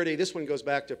on purity. This one goes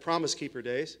back to Promise Keeper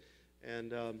days,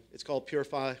 and it's called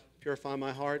Purify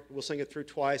My Heart. We'll sing it through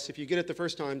twice. If you get it the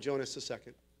first time, join us the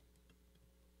second.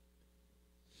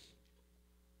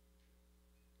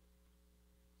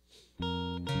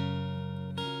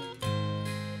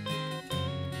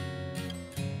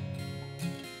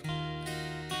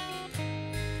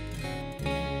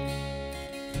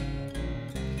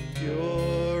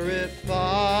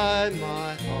 Purify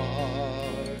my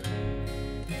heart,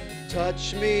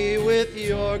 touch me with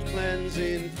your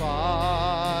cleansing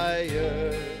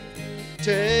fire,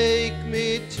 take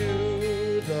me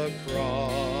to the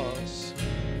cross.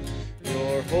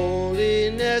 Your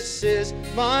holiness is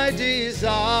my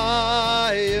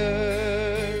desire.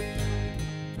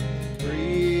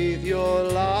 Breathe your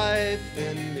life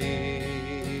in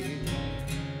me,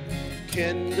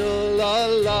 kindle a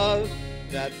love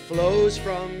that flows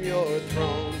from your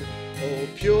throne. Oh,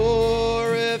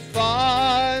 purify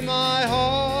my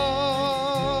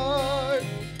heart,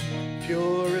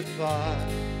 purify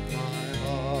my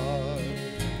heart,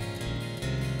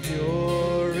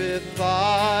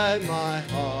 purify my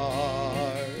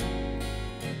heart.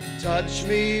 Touch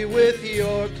me with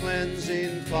your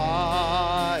cleansing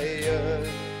fire,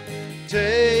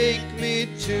 take me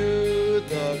to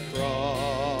the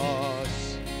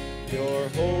cross. Your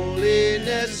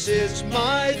holiness is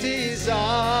my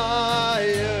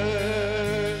desire.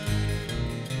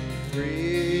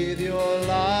 Breathe your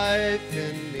life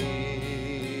in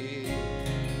me.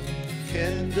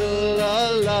 Kindle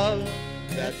a love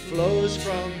that flows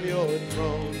from your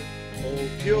throne. Oh,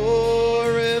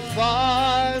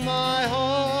 purify my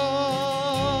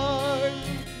heart.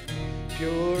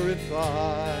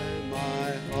 Purify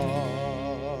my heart.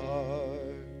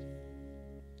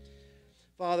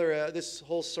 Father, this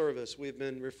whole service we've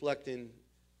been reflecting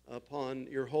upon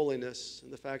your holiness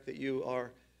and the fact that you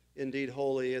are indeed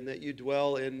holy and that you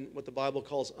dwell in what the Bible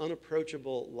calls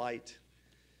unapproachable light.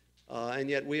 And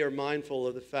yet we are mindful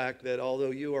of the fact that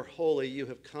although you are holy, you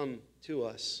have come to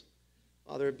us.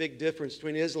 Father, a big difference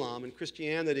between Islam and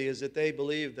Christianity is that they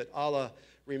believe that Allah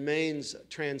remains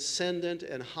transcendent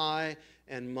and high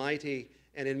and mighty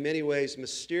and in many ways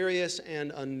mysterious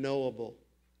and unknowable.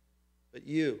 But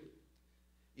you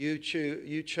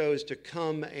chose to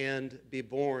come and be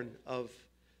born of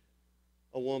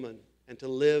a woman and to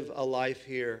live a life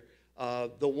here.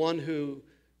 The one who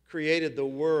created the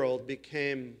world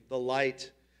became the light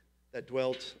that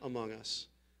dwelt among us.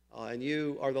 And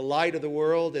you are the light of the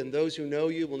world, and those who know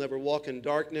you will never walk in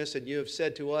darkness. And you have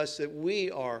said to us that we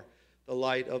are the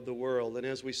light of the world. And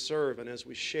as we serve and as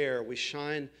we share, we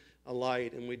shine a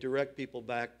light and we direct people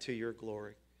back to your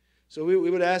glory. So we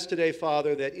would ask today,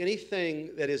 Father, that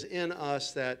anything that is in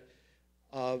us that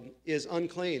is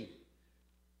unclean,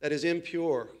 that is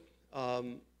impure,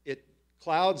 it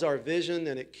clouds our vision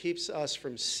and it keeps us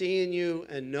from seeing you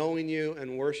and knowing you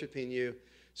and worshiping you.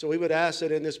 So we would ask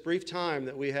that in this brief time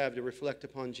that we have to reflect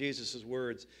upon Jesus'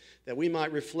 words, that we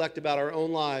might reflect about our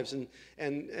own lives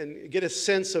and get a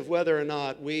sense of whether or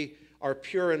not we are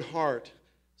pure in heart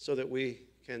so that we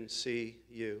can see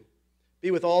you. Be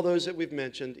with all those that we've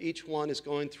mentioned. Each one is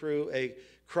going through a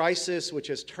crisis which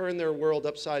has turned their world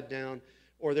upside down,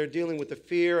 or they're dealing with the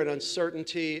fear and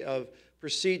uncertainty of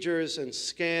procedures and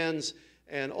scans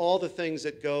and all the things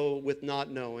that go with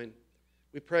not knowing.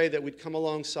 We pray that we'd come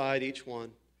alongside each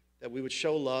one, that we would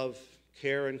show love,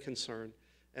 care, and concern,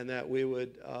 and that we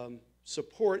would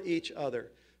support each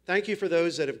other. Thank you for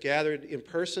those that have gathered in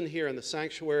person here in the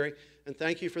sanctuary, and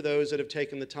thank you for those that have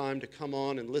taken the time to come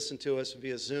on and listen to us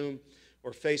via Zoom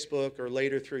or Facebook or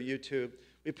later through YouTube.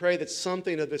 We pray that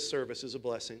something of this service is a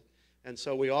blessing, and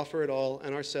so we offer it all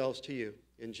and ourselves to you.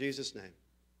 In Jesus' name,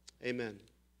 amen.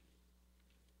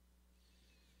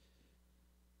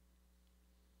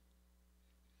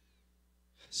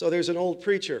 So there's an old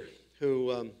preacher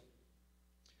who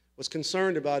was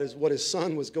concerned about what his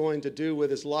son was going to do with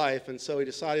his life, and so he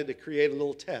decided to create a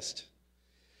little test.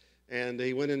 And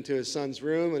he went into his son's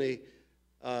room, and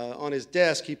on his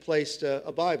desk he placed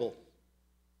a Bible.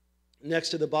 Next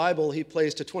to the Bible he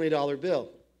placed a $20 bill.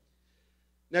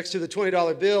 Next to the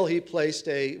 $20 bill he placed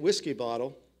a whiskey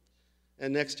bottle,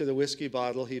 and next to the whiskey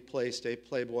bottle he placed a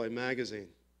Playboy magazine.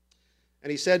 And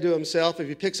he said to himself, if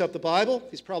he picks up the Bible,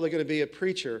 he's probably going to be a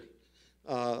preacher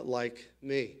like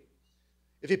me.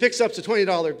 If he picks up the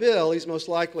 $20 bill, he's most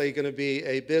likely going to be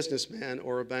a businessman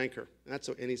or a banker.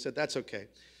 And he said, that's okay.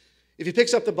 If he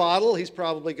picks up the bottle, he's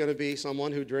probably going to be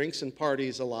someone who drinks and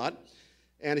parties a lot.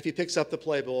 And if he picks up the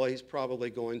Playboy, he's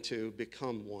probably going to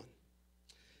become one.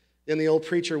 Then the old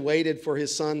preacher waited for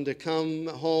his son to come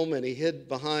home, and he hid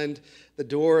behind the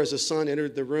door as the son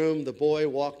entered the room. The boy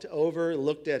walked over,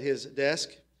 looked at his desk,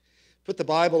 put the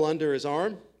Bible under his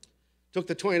arm, took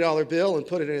the $20 bill and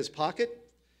put it in his pocket,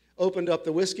 opened up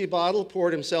the whiskey bottle,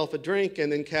 poured himself a drink,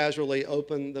 and then casually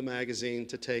opened the magazine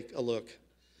to take a look.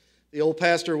 The old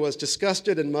pastor was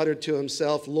disgusted and muttered to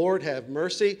himself, Lord, have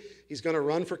mercy. He's going to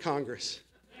run for Congress.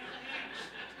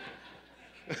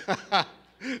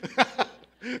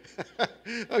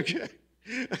 Okay.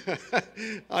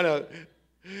 I know.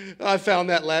 I found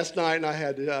that last night, and I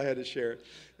had to share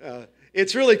it.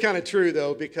 It's really kind of true,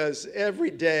 though, because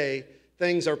every day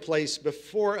things are placed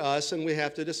before us, and we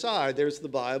have to decide. There's the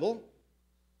Bible.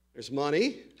 There's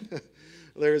money.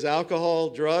 There's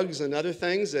alcohol, drugs, and other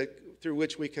things through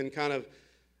which we can kind of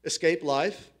escape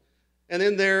life. And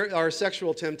then there are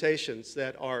sexual temptations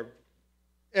that are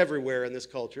everywhere in this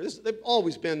culture. They've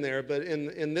always been there, but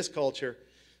in this culture,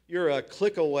 you're a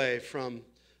click away from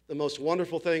the most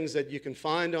wonderful things that you can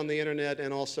find on the internet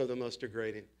and also the most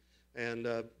degrading. And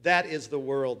that is the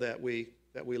world that we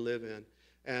live in.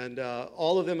 And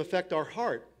all of them affect our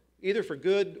heart, either for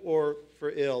good or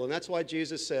for ill. And that's why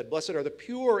Jesus said, blessed are the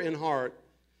pure in heart,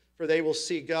 for they will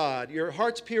see God. Your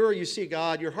heart's pure, you see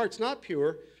God. Your heart's not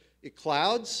pure, it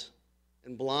clouds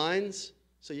and blinds,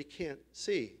 so you can't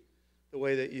see the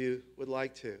way that you would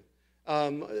like to.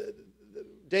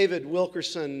 David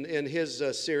Wilkerson, in his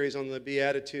series on the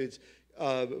Beatitudes,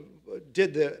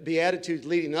 did the Beatitudes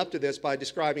leading up to this by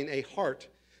describing a heart.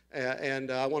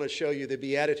 And I want to show you the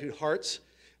Beatitude hearts.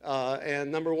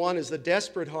 And number one is the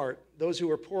desperate heart, those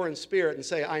who are poor in spirit and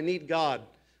say, I need God.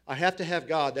 I have to have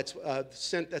God. That's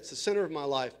the center of my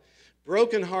life.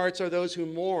 Broken hearts are those who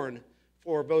mourn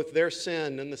for both their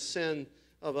sin and the sin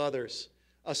of others.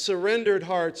 Surrendered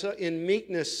hearts in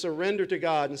meekness surrender to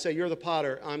God and say, you're the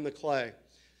potter, I'm the clay.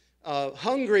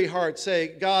 Hungry hearts say,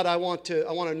 God, I want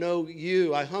to know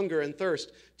you. I hunger and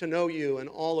thirst to know you and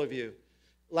all of you.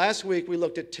 Last week we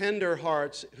looked at tender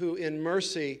hearts who in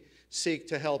mercy seek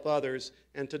to help others.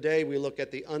 And today we look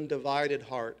at the undivided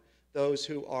heart, those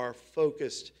who are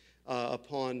focused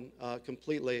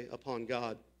completely upon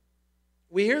God.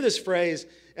 We hear this phrase,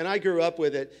 and I grew up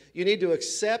with it, you need to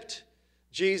accept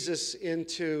Jesus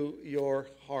into your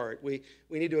heart. We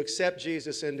need to accept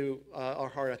Jesus into our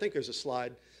heart. I think there's a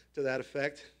slide to that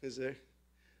effect. Is there?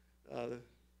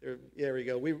 There we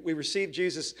go. We received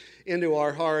Jesus into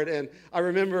our heart. And I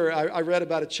remember I read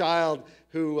about a child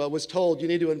who was told, you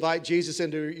need to invite Jesus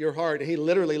into your heart. And he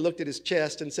literally looked at his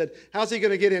chest and said, how's he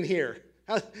going to get in here?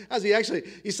 How's he actually,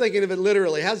 he's thinking of it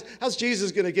literally. How's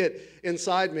Jesus going to get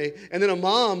inside me? And then a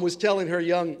mom was telling her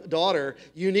young daughter,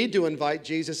 you need to invite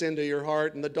Jesus into your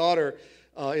heart. And the daughter,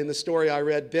 in the story I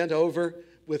read, bent over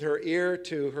with her ear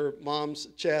to her mom's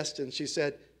chest. And she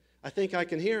said, I think I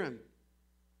can hear him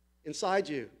inside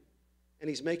you. And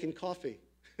he's making coffee.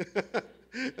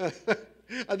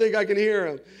 I think I can hear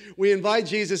him. We invite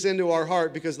Jesus into our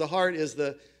heart because the heart is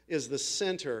the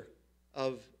center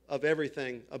of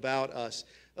everything about us.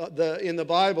 In the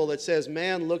Bible, it says,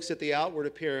 man looks at the outward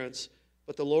appearance,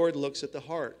 but the Lord looks at the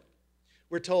heart.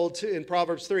 We're told in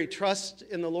Proverbs 3, trust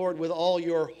in the Lord with all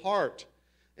your heart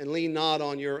and lean not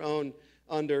on your own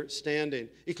understanding.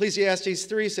 Ecclesiastes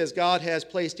 3 says, God has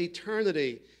placed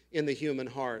eternity in the human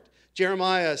heart.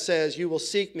 Jeremiah says, you will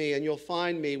seek me and you'll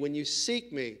find me when you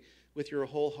seek me with your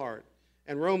whole heart.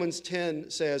 And Romans 10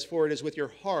 says, for it is with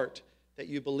your heart that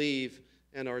you believe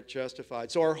and are justified.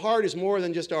 So our heart is more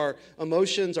than just our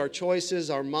emotions, our choices,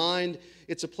 our mind.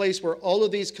 It's a place where all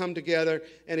of these come together,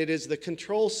 and it is the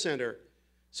control center.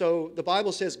 So the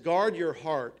Bible says, guard your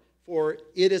heart, for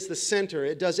it is the center.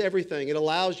 It does everything. It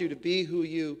allows you to be who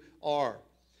you are.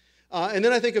 And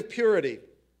then I think of purity.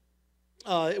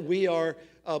 Blessed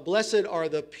are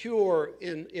the pure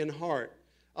in heart.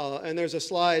 And there's a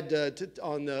slide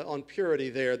on purity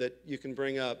there that you can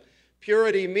bring up.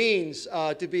 Purity means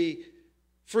to be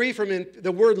free from,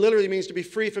 the word literally means to be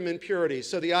free from impurities.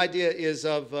 So the idea is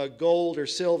of gold or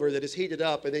silver that is heated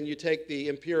up, and then you take the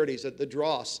impurities, the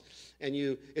dross, and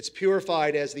it's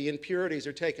purified as the impurities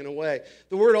are taken away.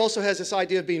 The word also has this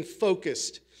idea of being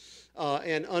focused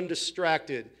and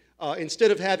undistracted.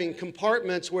 Instead of having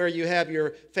compartments where you have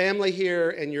your family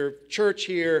here and your church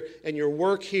here and your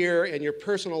work here and your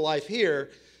personal life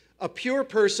here, a pure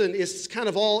person is kind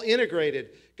of all integrated.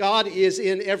 God is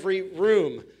in every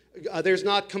room. You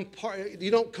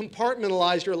don't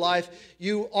compartmentalize your life.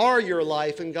 You are your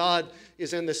life, and God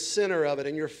is in the center of it,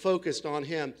 and you're focused on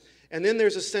Him. And then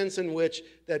there's a sense in which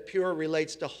that pure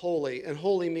relates to holy, and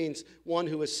holy means one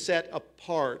who is set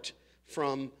apart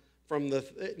from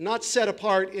not set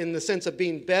apart in the sense of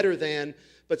being better than,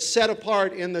 but set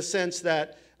apart in the sense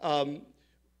that I'm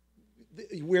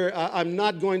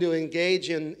not going to engage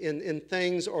in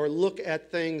things or look at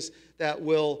things that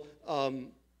will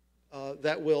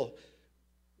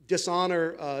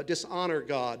dishonor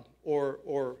God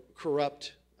or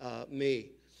corrupt me.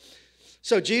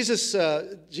 So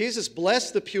Jesus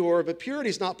blessed the pure, but purity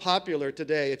is not popular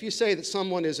today. If you say that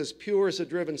someone is as pure as a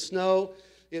driven snow,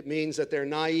 it means that they're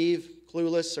naive,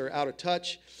 clueless, or out of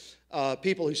touch.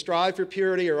 People who strive for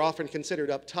purity are often considered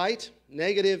uptight,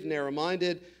 negative,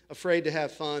 narrow-minded, afraid to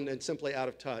have fun, and simply out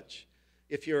of touch.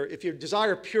 If you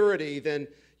desire purity, then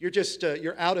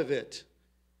you're out of it.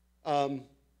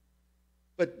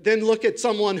 But then look at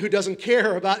someone who doesn't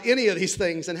care about any of these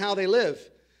things and how they live,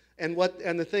 and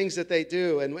the things that they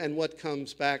do, and what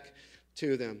comes back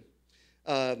to them.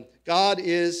 God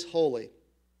is holy.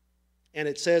 And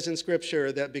it says in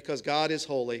Scripture that because God is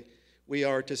holy, we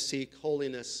are to seek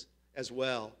holiness as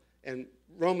well. And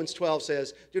Romans 12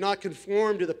 says, do not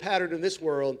conform to the pattern of this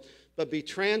world, but be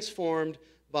transformed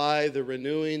by the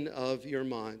renewing of your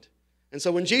mind. And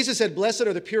so when Jesus said, blessed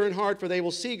are the pure in heart, for they will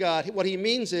see God, what he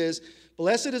means is,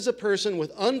 blessed is a person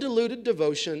with undiluted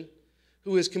devotion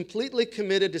who is completely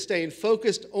committed to staying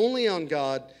focused only on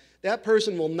God. That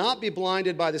person will not be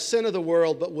blinded by the sin of the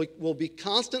world, but will be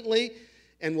constantly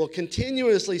and will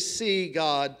continuously see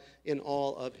God in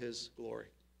all of his glory.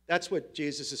 That's what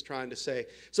Jesus is trying to say.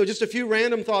 So just a few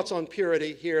random thoughts on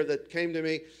purity here that came to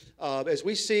me. As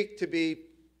we seek to be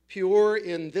pure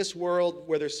in this world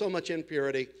where there's so much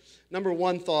impurity, number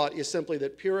one thought is simply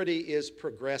that purity is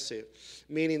progressive,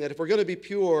 meaning that if we're going to be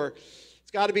pure,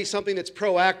 it's got to be something that's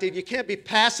proactive. You can't be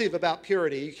passive about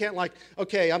purity. You can't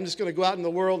okay, I'm just going to go out in the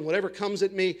world and whatever comes to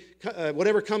me,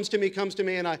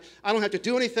 and I don't have to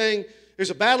do anything. There's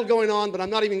a battle going on, but I'm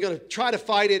not even going to try to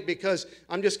fight it because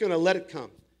I'm just going to let it come.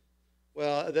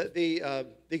 Well, the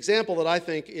example that I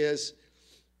think is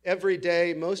every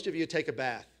day, most of you take a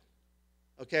bath.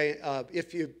 Okay,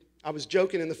 I was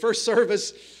joking in the first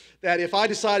service that if I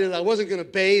decided I wasn't going to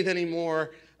bathe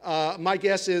anymore, my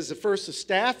guess is the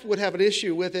staff would have an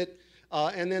issue with it,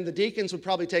 and then the deacons would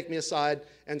probably take me aside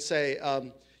and say,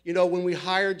 when we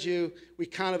hired you, we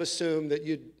kind of assumed that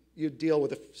you'd deal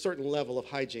with a certain level of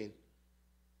hygiene.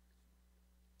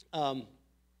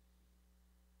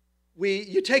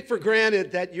 You take for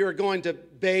granted that you're going to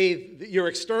bathe your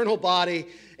external body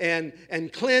and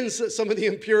cleanse some of the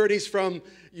impurities from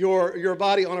your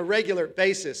body on a regular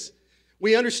basis.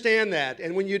 We understand that,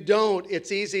 and when you don't,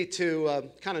 it's easy to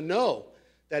kind of know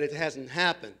that it hasn't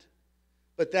happened.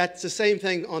 But that's the same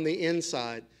thing on the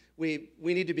inside. We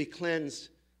need to be cleansed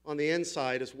on the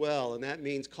inside as well, and that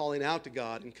means calling out to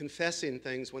God and confessing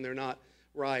things when they're not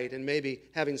right, and maybe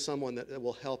having someone that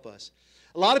will help us.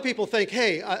 A lot of people think,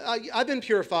 hey, I've been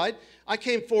purified. I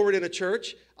came forward in a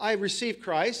church. I received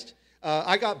Christ.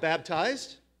 I got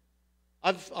baptized.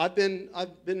 I've been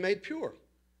made pure.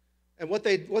 And what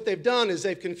they've done is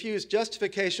they've confused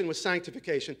justification with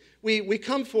sanctification. We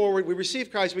come forward, we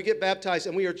receive Christ, we get baptized,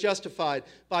 and we are justified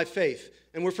by faith.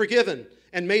 And we're forgiven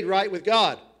and made right with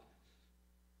God.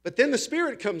 But then the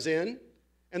Spirit comes in,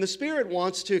 and the Spirit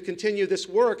wants to continue this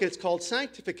work. It's called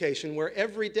sanctification, where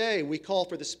every day we call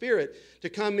for the Spirit to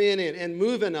come in and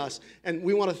move in us. And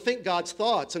we want to think God's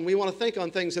thoughts, and we want to think on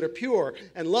things that are pure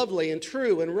and lovely and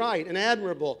true and right and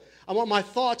admirable. I want my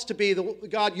thoughts to be,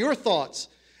 God, your thoughts.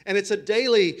 And it's a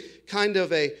daily kind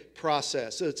of a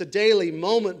process. So it's a daily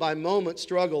moment-by-moment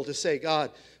struggle to say, God,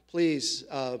 please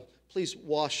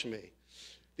wash me.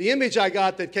 The image I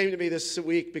got that came to me this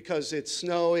week, because it's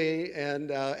snowy, and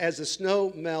as the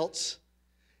snow melts,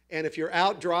 and if you're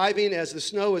out driving as the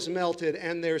snow is melted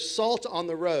and there's salt on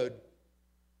the road,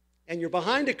 and you're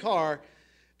behind a car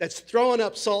that's throwing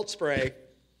up salt spray,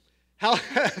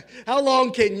 how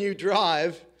long can you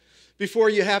drive before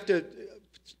you have to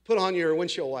put on your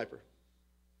windshield wiper?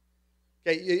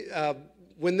 Okay,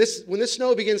 when this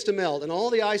snow begins to melt and all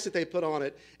the ice that they put on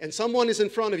it, and someone is in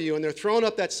front of you and they're throwing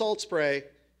up that salt spray,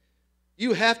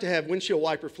 you have to have windshield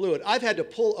wiper fluid. I've had to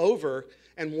pull over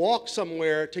and walk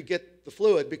somewhere to get the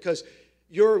fluid because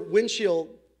your windshield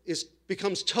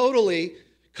becomes totally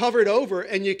covered over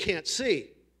and you can't see.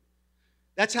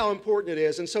 That's how important it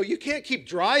is. And so you can't keep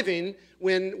driving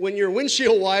when your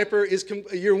windshield is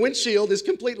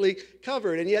completely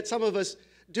covered. And yet some of us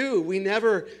do. We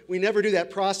never do that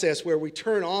process where we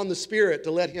turn on the Spirit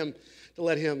to let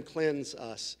Him cleanse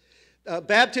us.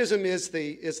 Baptism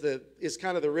is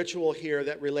kind of the ritual here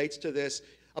that relates to this.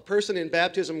 A person in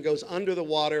baptism goes under the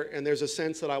water, and there's a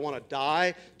sense that I want to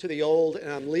die to the old,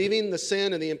 and I'm leaving the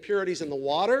sin and the impurities in the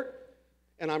water,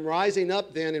 and I'm rising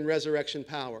up then in resurrection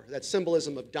power. That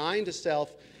symbolism of dying to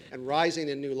self and rising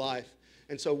in new life.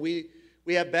 And so we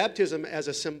have baptism as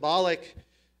a symbolic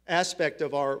aspect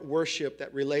of our worship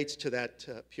that relates to that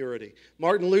purity.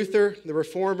 Martin Luther, the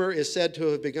reformer, is said to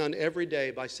have begun every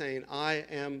day by saying, "I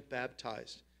am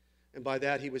baptized." And by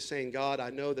that he was saying, God,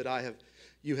 I know that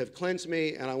you have cleansed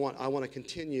me, and I want to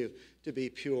continue to be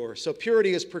pure. So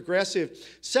purity is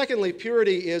progressive. Secondly,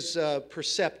 purity is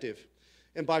perceptive.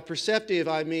 And by perceptive,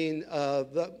 I mean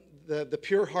the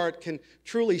pure heart can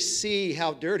truly see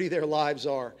how dirty their lives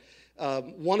are.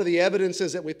 One of the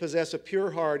evidences that we possess a pure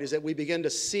heart is that we begin to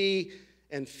see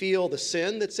and feel the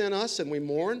sin that's in us, and we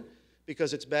mourn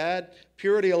because it's bad.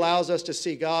 Purity allows us to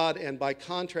see God and, by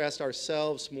contrast,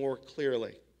 ourselves more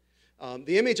clearly.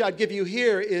 The image I'd give you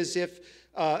here is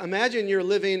imagine you're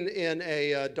living in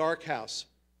a dark house.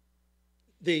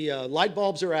 The light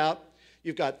bulbs are out.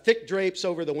 You've got thick drapes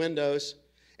over the windows.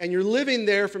 And you're living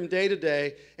there from day to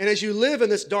day. And as you live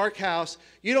in this dark house,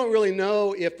 you don't really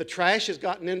know if the trash has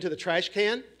gotten into the trash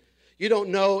can. You don't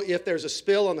know if there's a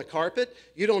spill on the carpet.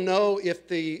 You don't know if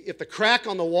the crack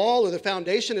on the wall or the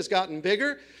foundation has gotten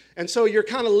bigger. And so you're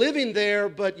kind of living there,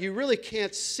 but you really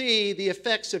can't see the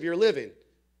effects of your living.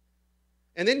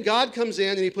 And then God comes in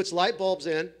and He puts light bulbs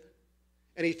in,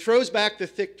 and He throws back the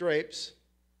thick drapes.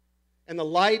 And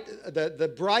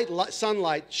the bright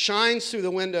sunlight shines through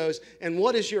the windows. And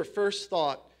what is your first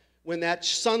thought when that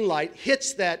sunlight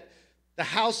hits the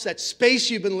house, that space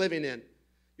you've been living in?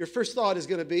 Your first thought is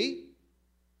going to be,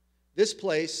 this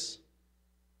place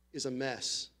is a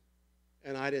mess,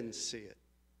 and I didn't see it.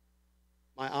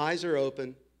 My eyes are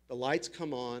open, the lights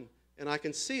come on, and I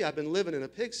can see I've been living in a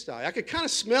pigsty. I could kind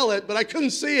of smell it, but I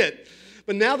couldn't see it.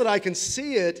 But now that I can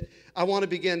see it, I want to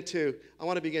begin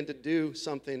to do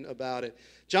something about it.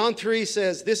 John 3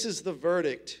 says, this is the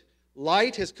verdict.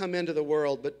 Light has come into the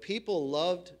world, but people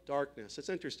loved darkness. It's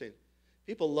interesting.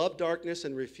 People love darkness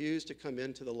and refuse to come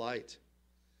into the light.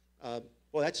 Well,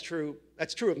 that's true.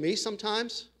 That's true of me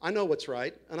sometimes. I know what's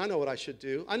right, and I know what I should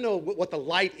do. I know what the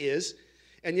light is,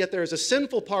 and yet there is a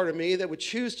sinful part of me that would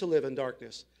choose to live in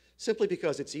darkness simply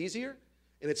because it's easier,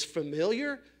 and it's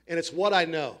familiar, and it's what I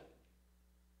know.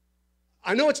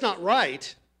 I know it's not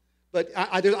right, but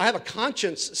I have a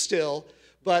conscience still,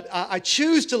 but I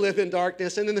choose to live in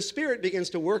darkness, and then the Spirit begins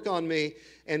to work on me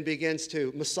and begins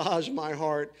to massage my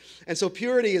heart. And so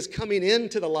purity is coming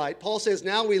into the light. Paul says,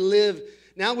 now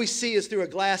we see as through a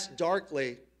glass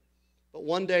darkly, but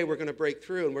one day we're going to break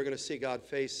through and we're going to see God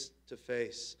face to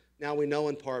face. Now we know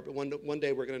in part, but one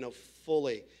day we're going to know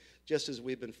fully, just as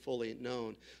we've been fully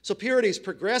known. So purity is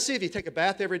progressive. You take a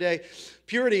bath every day.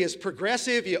 Purity is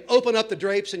progressive. You open up the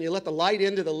drapes and you let the light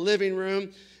into the living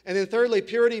room. And then thirdly,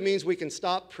 purity means we can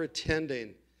stop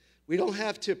pretending. We don't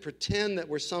have to pretend that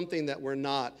we're something that we're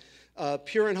not.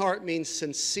 Pure in heart means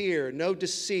sincere, no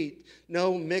deceit,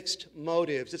 no mixed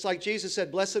motives. It's like Jesus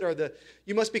said, blessed are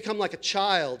you must become like a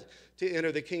child to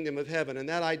enter the kingdom of heaven. And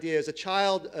that idea is a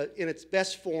child in its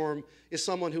best form is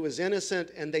someone who is innocent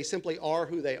and they simply are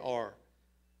who they are.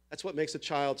 That's what makes a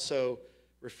child so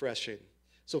refreshing.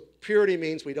 So purity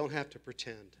means we don't have to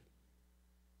pretend.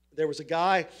 There was a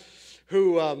guy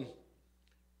who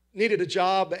needed a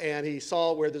job, and he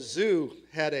saw where the zoo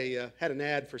had an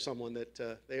ad for someone that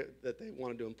they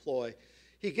wanted to employ.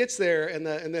 He gets there, and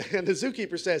the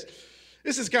zookeeper says,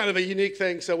 "This is kind of a unique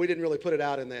thing, so we didn't really put it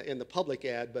out in the public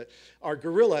ad, but our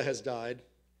gorilla has died,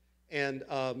 and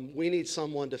we need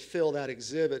someone to fill that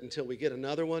exhibit until we get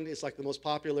another one. It's like the most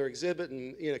popular exhibit,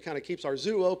 and it kind of keeps our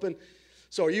zoo open.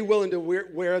 So are you willing to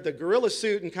wear the gorilla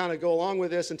suit and kind of go along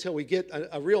with this until we get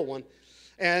a real one?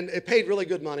 And it paid really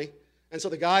good money. And so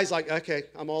the guy's like, okay,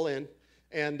 I'm all in.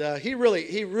 And he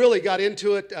really got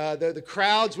into it. The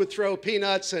crowds would throw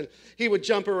peanuts, and he would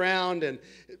jump around and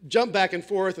jump back and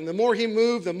forth. And the more he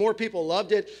moved, the more people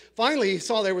loved it. Finally, he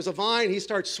saw there was a vine. He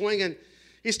starts swinging.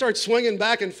 He starts swinging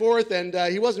back and forth, and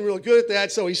he wasn't really good at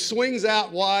that. So he swings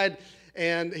out wide,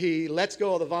 and he lets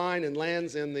go of the vine and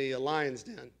lands in the lion's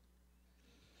den.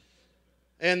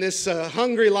 And this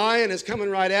hungry lion is coming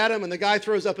right at him, and the guy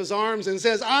throws up his arms and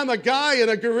says, I'm a guy in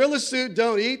a gorilla suit,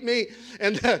 don't eat me.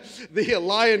 And the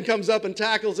lion comes up and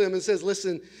tackles him and says,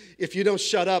 listen, if you don't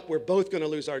shut up, we're both going to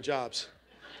lose our jobs.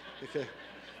 Okay.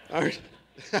 All right.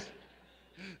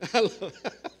 I love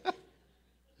that.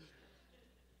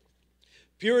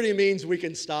 Purity means we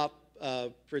can stop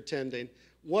pretending.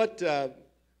 What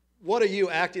are you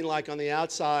acting like on the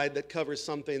outside that covers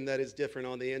something that is different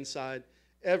on the inside?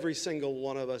 Every single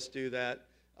one of us do that.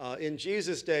 In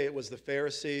Jesus' day, it was the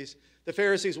Pharisees. The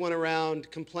Pharisees went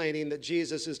around complaining that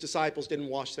Jesus' disciples didn't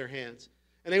wash their hands.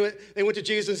 And they went to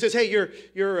Jesus and says, hey,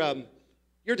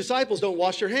 your disciples don't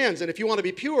wash their hands. And if you want to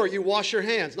be pure, you wash your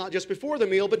hands, not just before the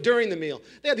meal, but during the meal.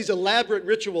 They had these elaborate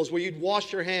rituals where you'd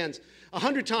wash your hands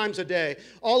 100 times a day,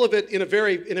 all of it in a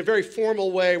very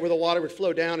formal way where the water would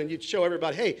flow down and you'd show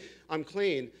everybody, hey, I'm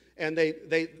clean. And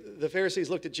the Pharisees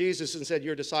looked at Jesus and said,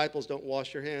 your disciples don't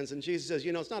wash your hands. And Jesus says,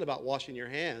 it's not about washing your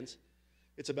hands.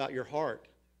 It's about your heart.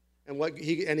 And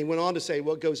he went on to say,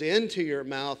 what goes into your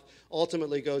mouth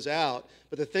ultimately goes out.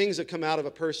 But the things that come out of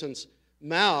a person's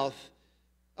mouth,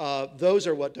 those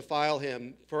are what defile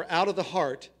him. For out of the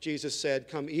heart, Jesus said,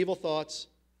 come evil thoughts,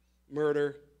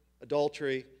 murder,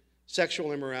 adultery,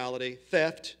 sexual immorality,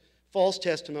 theft, false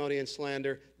testimony, and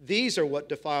slander. These are what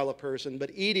defile a person, but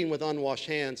eating with unwashed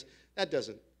hands, that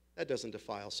doesn't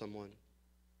defile someone.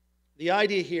 The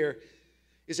idea here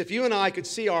is if you and I could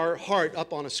see our heart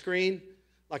up on a screen,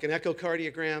 like an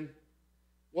echocardiogram,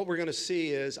 what we're going to see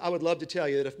is, I would love to tell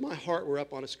you that if my heart were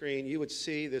up on a screen, you would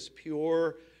see this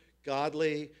pure,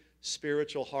 godly,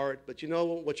 spiritual heart. But you know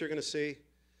what you're going to see?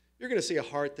 You're going to see a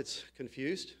heart that's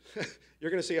confused.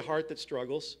 You're going to see a heart that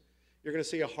struggles. You're going to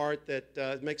see a heart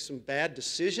that makes some bad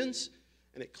decisions,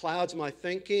 and it clouds my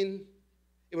thinking.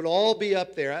 It would all be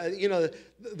up there.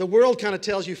 The world kind of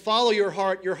tells you, follow your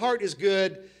heart. Your heart is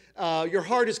good. Your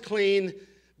heart is clean.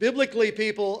 Biblically,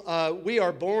 people, we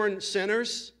are born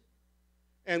sinners,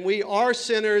 and we are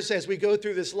sinners as we go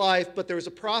through this life, but there's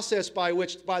a process by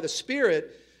which, by the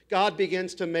Spirit, God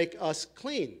begins to make us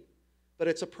clean. But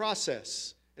it's a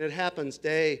process, and it happens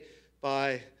day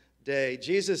by day.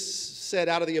 Jesus said,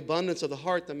 out of the abundance of the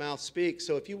heart, the mouth speaks.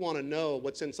 So if you want to know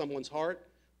what's in someone's heart,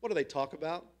 what do they talk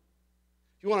about?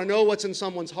 If you want to know what's in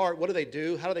someone's heart, what do they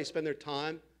do? How do they spend their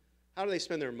time? How do they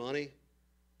spend their money?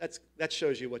 That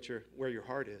shows you where your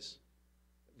heart is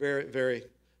very, very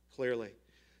clearly.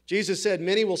 Jesus said,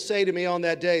 many will say to me on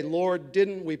that day, Lord,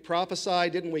 didn't we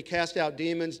prophesy? Didn't we cast out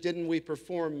demons? Didn't we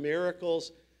perform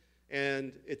miracles?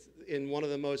 And it's in one of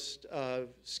the most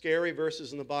scary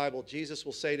verses in the Bible, Jesus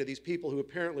will say to these people who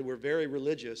apparently were very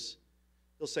religious,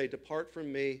 he'll say, depart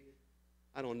from me,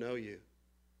 I don't know you.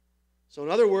 So in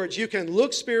other words, you can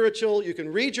look spiritual, you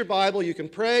can read your Bible, you can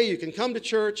pray, you can come to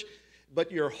church,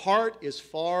 but your heart is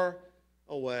far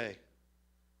away.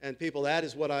 And people,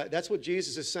 that's what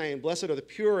Jesus is saying. Blessed are the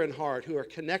pure in heart who are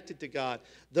connected to God.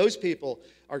 Those people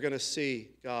are going to see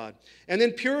God. And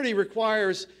then purity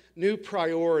requires new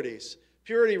priorities.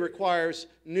 Purity requires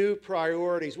new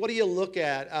priorities. What do you look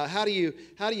at? How do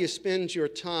you spend your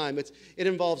time? It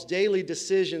involves daily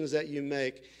decisions that you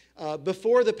make.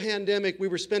 Before the pandemic, we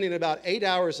were spending about 8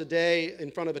 hours a day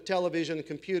in front of a television, a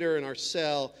computer, and our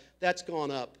cell. That's gone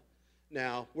up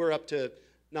now. We're up to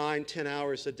 9-10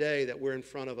 hours a day that we're in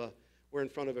front of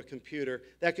a computer.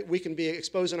 We can be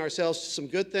exposing ourselves to some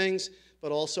good things,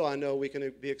 but also I know we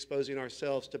can be exposing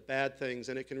ourselves to bad things,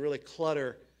 and it can really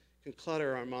clutter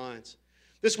our minds.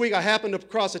 This week I happened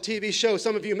across a TV show.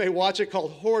 Some of you may watch it,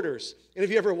 called Hoarders. Any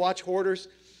of you ever watch Hoarders?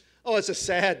 Oh, it is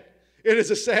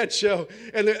a sad show.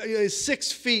 And it's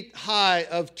 6 feet high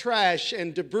of trash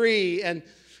and debris and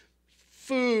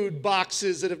food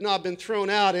boxes that have not been thrown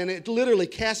out, and it literally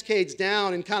cascades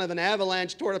down in kind of an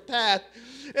avalanche toward a path.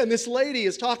 And this lady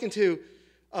is talking to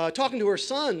her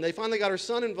son. They finally got her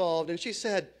son involved, and she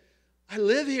said, I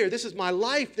live here. This is my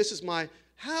life. This is my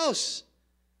house.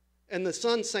 And the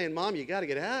son's saying, Mom, you got to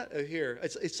get out of here.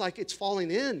 It's like it's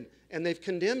falling in, and they've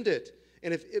condemned it.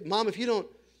 And Mom, if you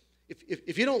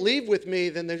don't leave with me,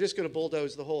 then they're just going to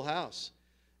bulldoze the whole house.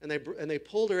 And they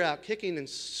pulled her out, kicking and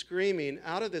screaming,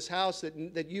 out of this house that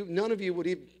none of you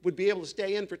would be able to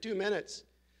stay in for 2 minutes.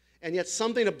 And yet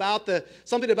something about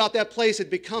that place had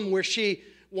become where she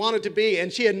wanted to be.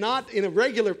 And she had not, in a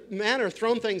regular manner,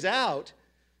 thrown things out.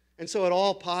 And so it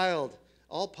all piled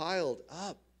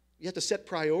up. You have to set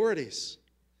priorities.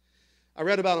 I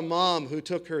read about a mom who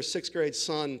took her 6th grade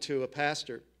son to a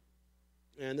pastor.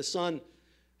 And the son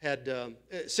had,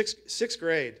 sixth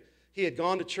grade, he had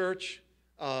gone to church.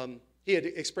 He had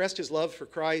expressed his love for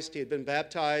Christ. He had been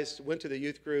baptized, went to the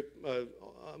youth group,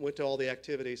 went to all the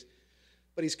activities.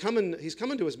 But he's coming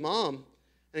to his mom,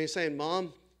 and he's saying,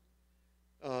 "Mom,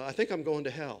 I think I'm going to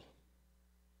hell."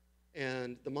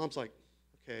 And the mom's like,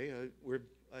 "Okay,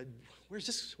 where's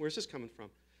this coming from?"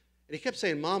 And he kept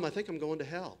saying, "Mom, I think I'm going to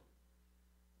hell."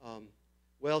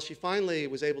 Well, she finally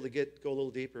was able to go a little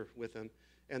deeper with him,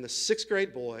 and the 6th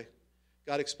grade boy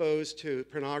got exposed to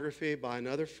pornography by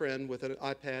another friend with an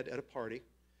iPad at a party,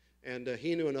 and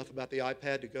he knew enough about the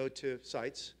iPad to go to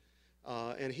sites,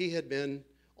 and he had been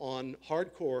on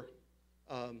hardcore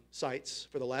sites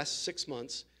for the last 6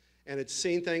 months, and had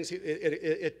seen things.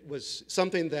 It was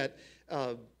something that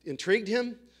intrigued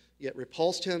him, yet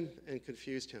repulsed him and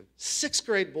confused him. 6th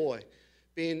grade boy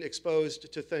being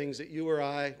exposed to things that you or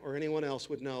I or anyone else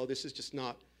would know, this is just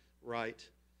not right.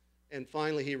 And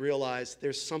finally he realized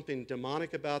there's something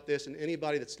demonic about this, and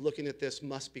anybody that's looking at this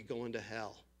must be going to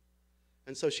hell.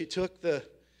 And so she took the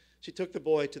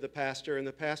boy to the pastor, and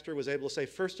the pastor was able to say,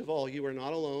 "First of all, you are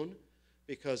not alone,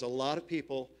 because a lot of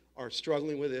people are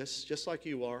struggling with this, just like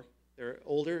you are. They're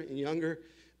older and younger,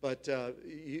 but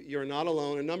you're not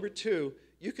alone. And number 2,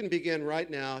 you can begin right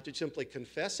now to simply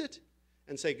confess it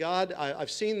and say, God,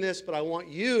 I've seen this, but I want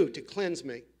you to cleanse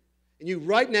me. And you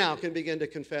right now can begin to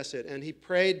confess it." And he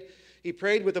prayed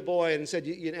with the boy and said,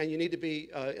 and you need to be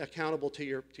accountable to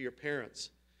your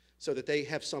parents so that they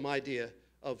have some idea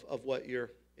of what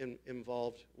you're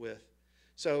involved with.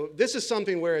 So this is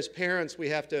something where as parents we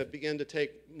have to begin to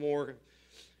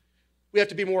we have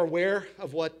to be more aware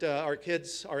of what our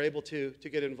kids are able to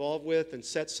get involved with, and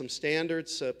set some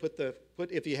standards.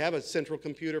 If you have a central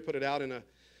computer, put it out in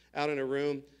a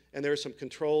room, and there are some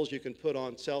controls you can put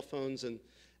on cell phones and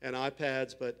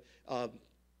iPads, but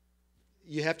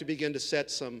you have to begin to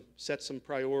set some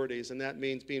priorities, and that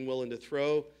means being willing to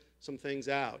throw some things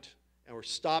out or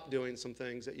stop doing some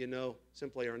things that you know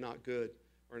simply are not good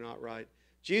or not right.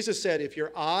 Jesus said, if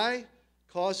your eye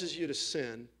causes you to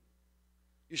sin,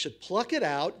 you should pluck it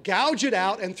out, gouge it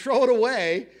out, and throw it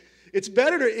away. It's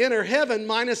better to enter heaven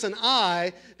minus an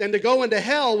eye than to go into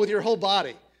hell with your whole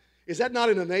body. Is that not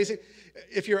an amazing?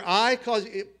 If your eye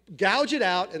gouge it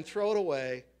out and throw it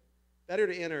away. Better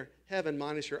to enter heaven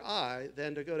minus your eye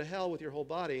than to go to hell with your whole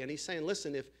body. And he's saying,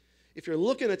 listen, if you're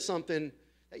looking at something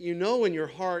that you know in your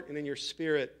heart and in your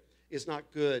spirit is not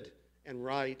good and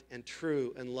right and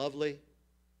true and lovely,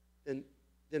 then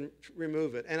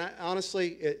remove it. And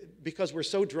honestly, because we're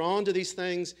so drawn to these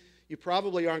things, you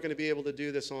probably aren't going to be able to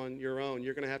do this on your own.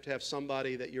 You're going to have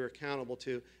somebody that you're accountable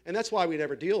to. And that's why we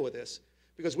never deal with this,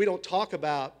 because we don't talk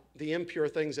about the impure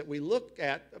things that we look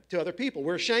at to other people.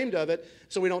 We're ashamed of it,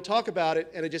 so we don't talk about it,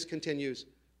 and it just continues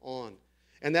on.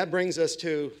 And that brings us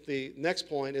to the next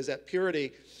point, is that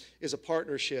purity is a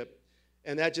partnership.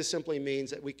 And that just simply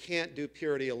means that we can't do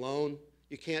purity alone.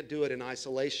 You can't do it in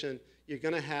isolation. You're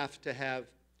going to have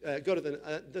go to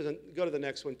the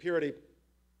next one. Purity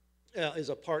is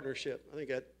a partnership. I think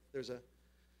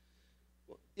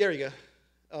there you go.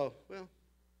 Oh, well,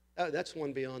 that's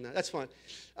one beyond that. That's fine.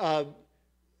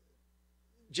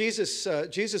 Jesus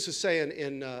is saying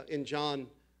in John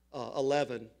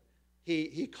 11,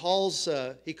 he calls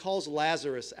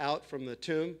Lazarus out from the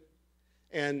tomb,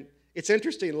 and it's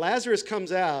interesting. Lazarus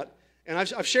comes out, and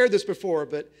I've shared this before,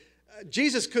 but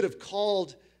Jesus could have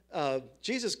called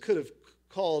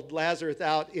Lazarus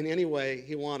out in any way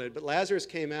he wanted, but Lazarus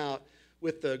came out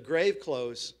with the grave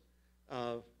clothes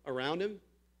around him,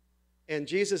 and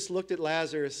Jesus looked at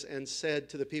Lazarus and said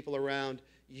to the people around,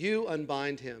 "You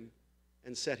unbind him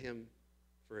and set him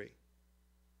free."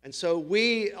 And so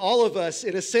all of us,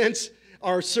 in a sense,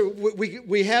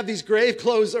 we have these grave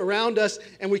clothes around us,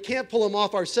 and we can't pull them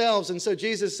off ourselves. And so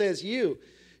Jesus says, you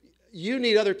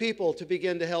need other people to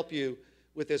begin to help you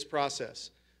with this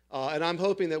process. And I'm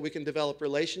hoping that we can develop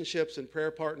relationships and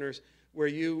prayer partners where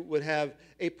you would have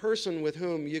a person with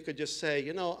whom you could just say,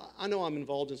 I know I'm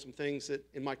involved in some things that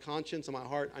in my conscience and my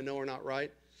heart I know are not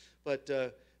right, but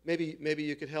maybe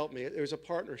you could help me. There's a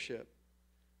partnership.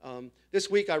 This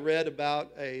week I read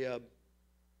about a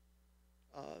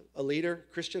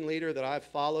Christian leader that I've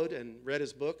followed and read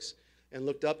his books and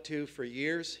looked up to for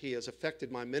years. He has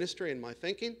affected my ministry and my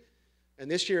thinking. And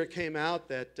this year it came out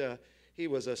that he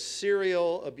was a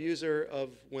serial abuser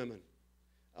of women.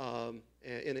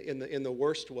 in the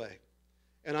worst way.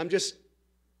 And I'm just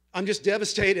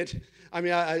devastated. I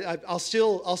mean, I'll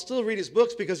still read his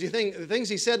books because the things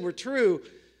he said were true,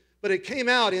 but it came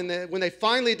out when they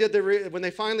finally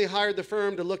hired the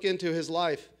firm to look into his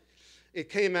life. It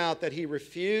came out that he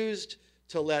refused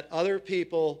to let other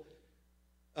people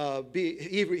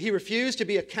he refused to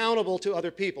be accountable to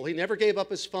other people. He never gave up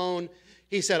his phone.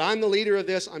 He said, I'm the leader of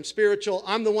this, I'm spiritual,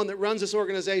 I'm the one that runs this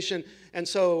organization, and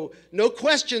so no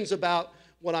questions about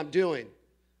what I'm doing.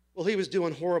 Well, he was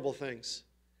doing horrible things.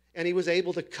 And he was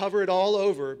able to cover it all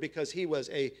over because he was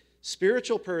a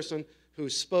spiritual person who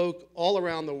spoke all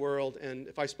around the world, and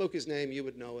if I spoke his name, you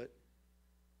would know it.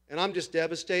 And I'm just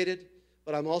devastated,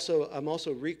 but I'm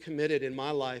also recommitted in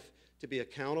my life to be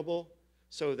accountable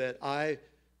so that I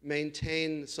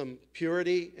maintain some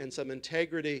purity and some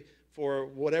integrity for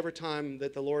whatever time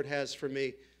that the Lord has for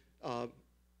me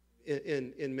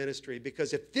in ministry.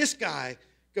 Because if this guy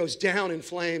goes down in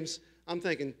flames, I'm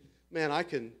thinking, man,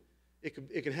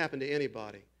 it can happen to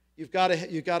anybody. You've got to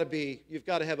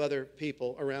have other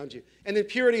people around you. And then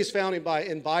purity is found by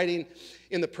inviting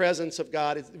in the presence of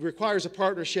God. It requires a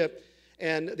partnership.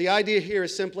 And the idea here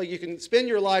is simply you can spend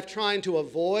your life trying to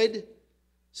avoid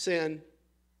sin,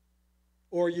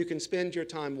 or you can spend your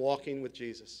time walking with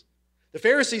Jesus. The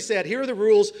Pharisee said, here are the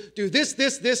rules. Do this,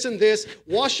 this, this, and this.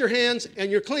 Wash your hands, and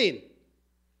you're clean.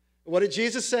 What did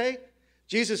Jesus say?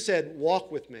 Jesus said,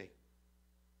 walk with me.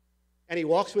 And he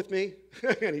walks with me,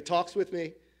 and he talks with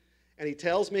me, and he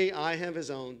tells me I have his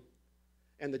own.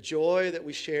 And the joy that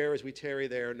we share as we tarry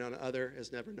there, none other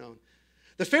has never known.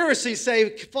 The Pharisees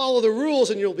say, follow the rules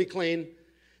and you'll be clean.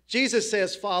 Jesus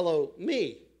says, follow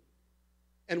me,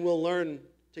 and we'll learn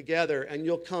together, and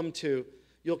you'll come to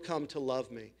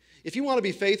love me. If you want to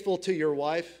be faithful to your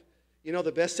wife, you know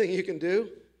the best thing you can do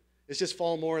is just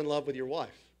fall more in love with your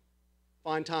wife.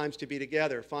 Find times to be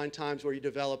together. Find times where you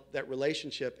develop that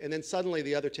relationship. And then suddenly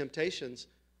the other temptations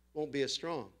won't be as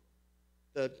strong.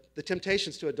 The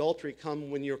temptations to adultery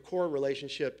come when your core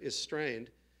relationship is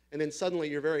strained. And then suddenly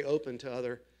you're very open to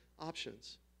other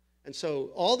options. And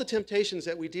so all the temptations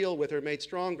that we deal with are made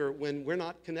stronger when we're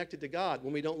not connected to God,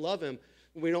 when we don't love him,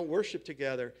 when we don't worship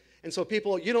together. And so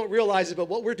people, you don't realize it, but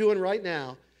what we're doing right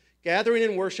now, gathering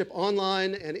in worship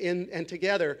online and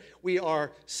together, we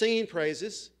are singing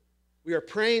praises. We are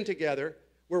praying together.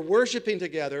 We're worshiping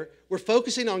together. We're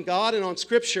focusing on God and on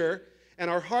Scripture. And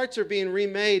our hearts are being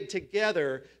remade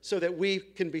together so that we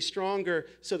can be stronger,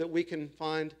 so that we can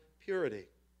find purity.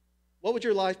 What would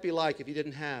your life be like if you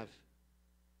didn't have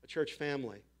a church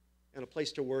family and a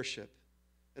place to worship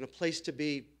and a place to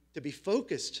be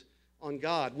focused on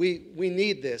God? We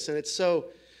need this, and it's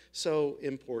so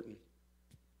important.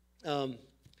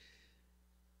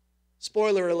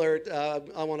 Spoiler alert,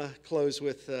 I want to close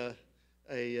with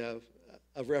a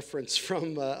reference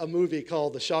from a movie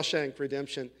called The Shawshank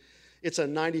Redemption. It's a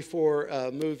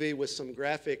 94 movie with some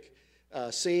graphic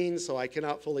scenes, so I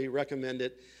cannot fully recommend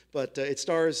it. But it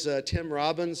stars Tim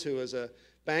Robbins, who is a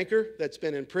banker that's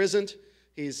been imprisoned.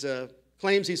 He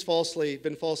claims he's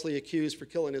been falsely accused for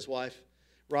killing his wife.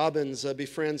 Robbins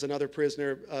befriends another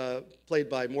prisoner played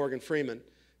by Morgan Freeman,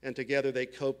 and together they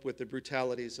cope with the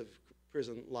brutalities of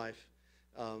prison life.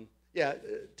 Yeah,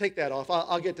 take that off.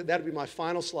 I'll get to that'll be my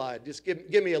final slide. Just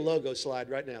give me a logo slide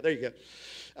right now. There you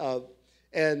go.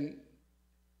 And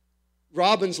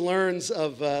Robbins learns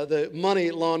of the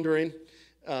money laundering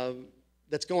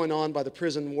that's going on by the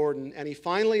prison warden, and he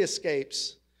finally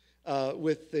escapes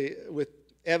with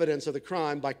evidence of the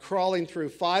crime by crawling through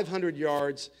 500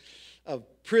 yards of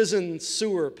prison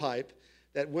sewer pipe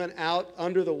that went out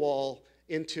under the wall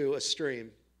into a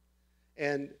stream.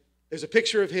 And there's a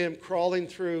picture of him crawling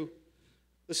through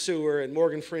the sewer, and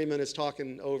Morgan Freeman is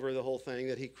talking over the whole thing,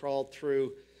 that he crawled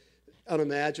through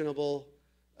unimaginable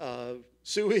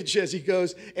sewage as he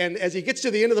goes. And as he gets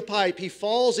to the end of the pipe, he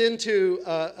falls into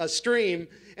a stream,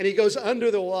 and he goes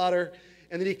under the water,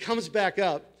 and then he comes back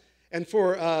up. And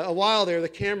for a while there, the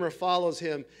camera follows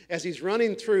him as he's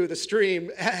running through the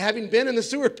stream, having been in the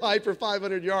sewer pipe for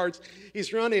 500 yards.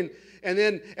 He's running, and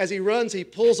then as he runs, he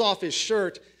pulls off his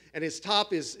shirt, and his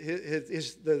top his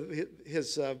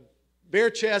bare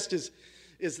chest is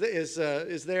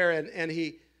there, and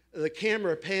the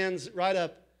camera pans right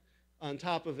up on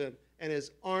top of him, and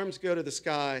his arms go to the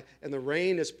sky, and the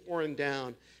rain is pouring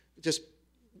down, just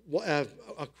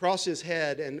across his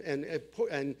head,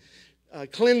 and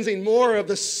cleansing more of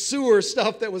the sewer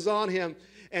stuff that was on him.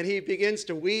 And he begins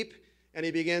to weep, and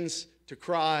he begins to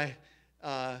cry.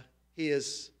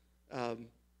 He's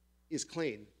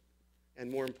clean,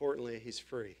 and more importantly, he's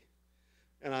free.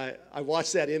 And I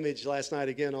watched that image last night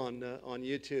again on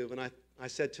YouTube, and I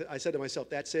said to myself,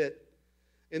 that's it.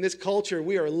 In this culture,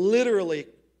 we are literally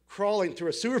crawling through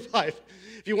a sewer pipe.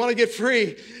 If you want to get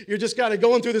free, you're just kind of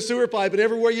going through the sewer pipe, and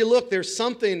everywhere you look, there's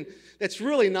something that's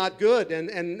really not good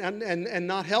and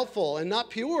not helpful and not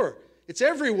pure. It's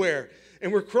everywhere,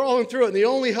 and we're crawling through it, and the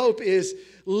only hope is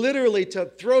literally to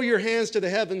throw your hands to the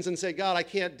heavens and say, God, I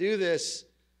can't do this,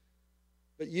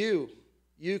 but you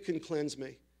can cleanse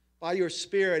me. By your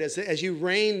Spirit, as you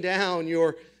rain down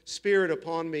your Spirit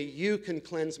upon me, you can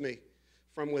cleanse me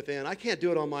from within. I can't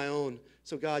do it on my own.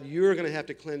 So God, you're going to have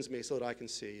to cleanse me so that I can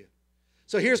see you.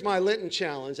 So here's my Lenten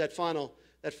challenge, that final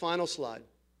slide.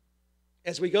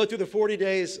 As we go through the 40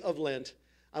 days of Lent,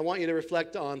 I want you to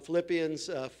reflect on Philippians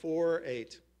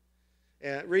 4:8.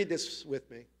 Read this with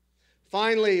me.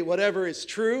 Finally, whatever is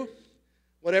true,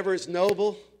 whatever is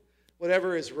noble,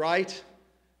 whatever is right,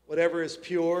 whatever is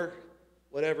pure,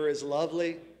 whatever is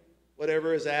lovely,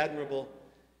 whatever is admirable,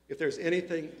 if there's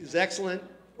anything is excellent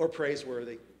or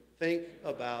praiseworthy, think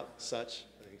about such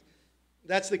things.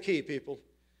 That's the key, people,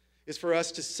 is for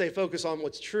us to focus on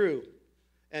what's true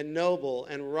and noble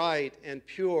and right and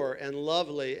pure and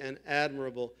lovely and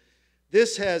admirable.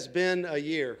 This has been a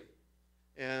year,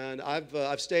 and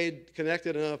I've stayed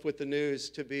connected enough with the news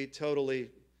to be totally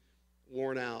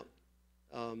worn out.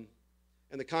 And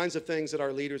the kinds of things that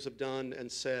our leaders have done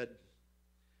and said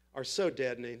are so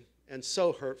deadening and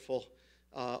so hurtful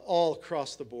all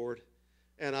across the board.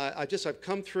 And I've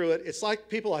come through it. It's like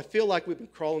people, I feel like we've been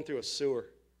crawling through a sewer.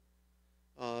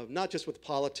 Not just with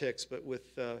politics, but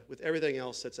with everything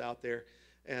else that's out there.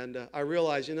 And I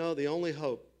realize, the only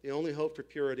hope for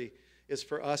purity is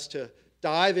for us to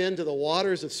dive into the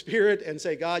waters of Spirit and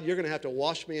say, God, you're going to have to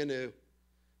wash me anew.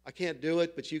 I can't do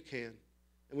it, but you can.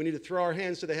 And we need to throw our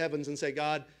hands to the heavens and say,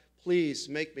 God, please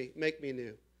make me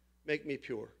new. Make me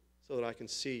pure so that I can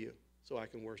see you, so I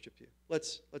can worship you.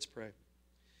 Let's pray.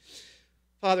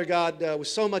 Father God, with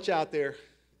so much out there,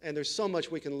 and there's so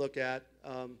much we can look at,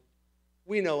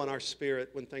 we know in our spirit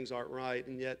when things aren't right,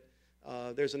 and yet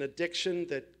there's an addiction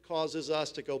that causes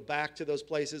us to go back to those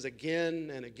places again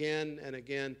and again and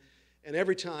again, and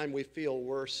every time we feel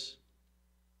worse.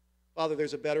 Father,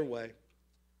 there's a better way,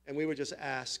 and we would just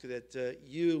ask that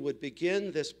you would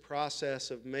begin this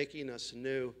process of making us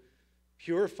new,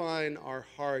 purifying our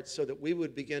hearts so that we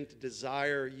would begin to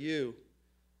desire you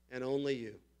and only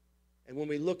you. And when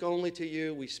we look only to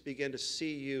you, we begin to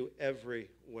see you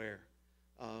everywhere.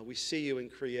 We see you in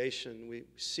creation. We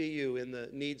see you in the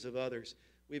needs of others.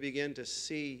 We begin to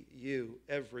see you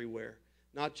everywhere,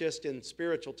 not just in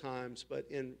spiritual times, but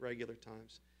in regular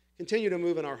times. Continue to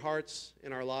move in our hearts,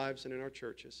 in our lives, and in our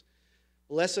churches.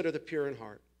 Blessed are the pure in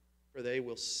heart, for they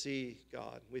will see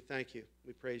God. We thank you.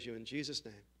 We praise you in Jesus'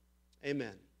 name.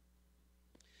 Amen.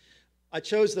 I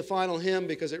chose the final hymn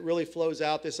because it really flows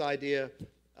out this idea,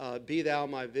 Be Thou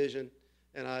My Vision.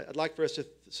 And I'd like for us to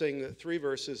sing 3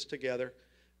 verses together.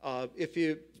 If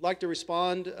you'd like to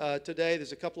respond today,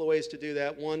 there's a couple of ways to do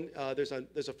that. One, there's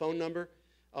a phone number.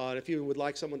 And if you would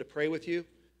like someone to pray with you,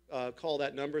 call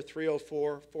that number,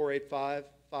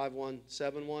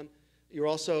 304-485-5171. You're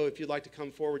also, if you'd like to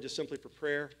come forward just simply for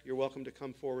prayer, you're welcome to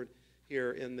come forward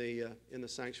here in the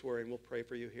sanctuary, and we'll pray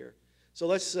for you here. So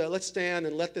let's stand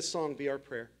and let this song be our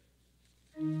prayer.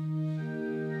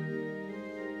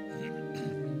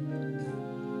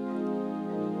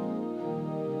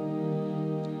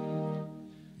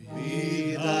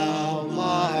 Be thou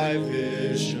my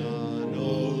vision, O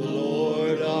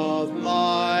Lord of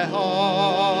my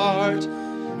heart,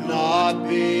 not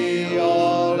be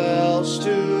all else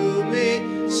to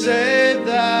me, save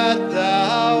that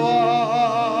thou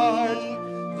art.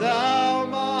 Thou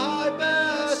my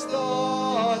best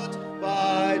thought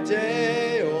by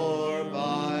day or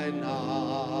by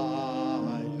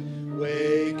night,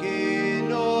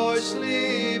 waking or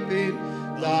sleeping,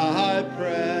 thy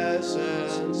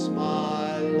presence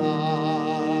my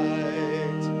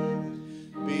light.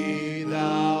 Be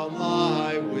thou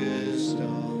my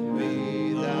wisdom,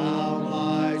 be thou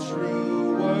my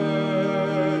true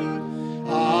word,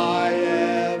 I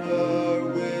ever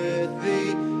with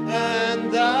thee,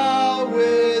 and thou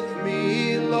with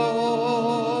me,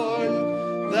 Lord.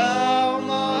 Thou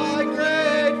my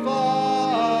great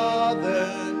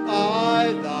Father,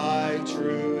 I thy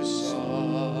true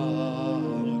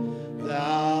Son,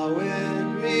 thou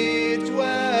in me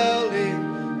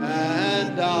dwelling,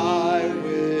 and I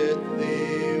with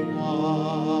thee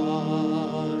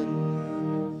one.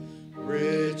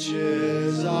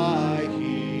 Riches I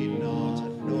heed not,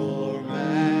 nor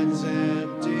man's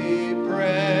empty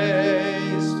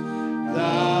praise.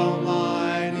 Thou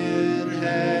mine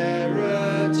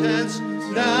inheritance,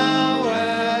 now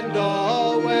and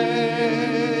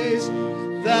always.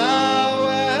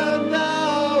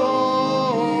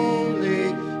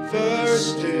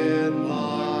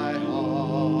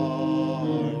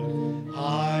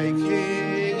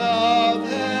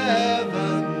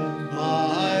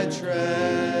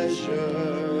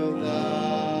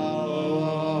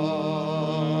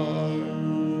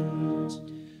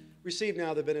 receive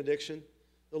now the benediction.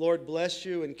 The Lord bless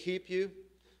you and keep you.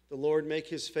 The Lord make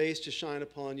his face to shine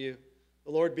upon you.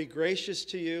 The Lord be gracious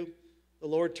to you. The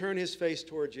Lord turn his face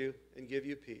towards you and give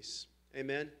you peace.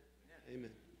 Amen.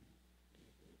 Amen.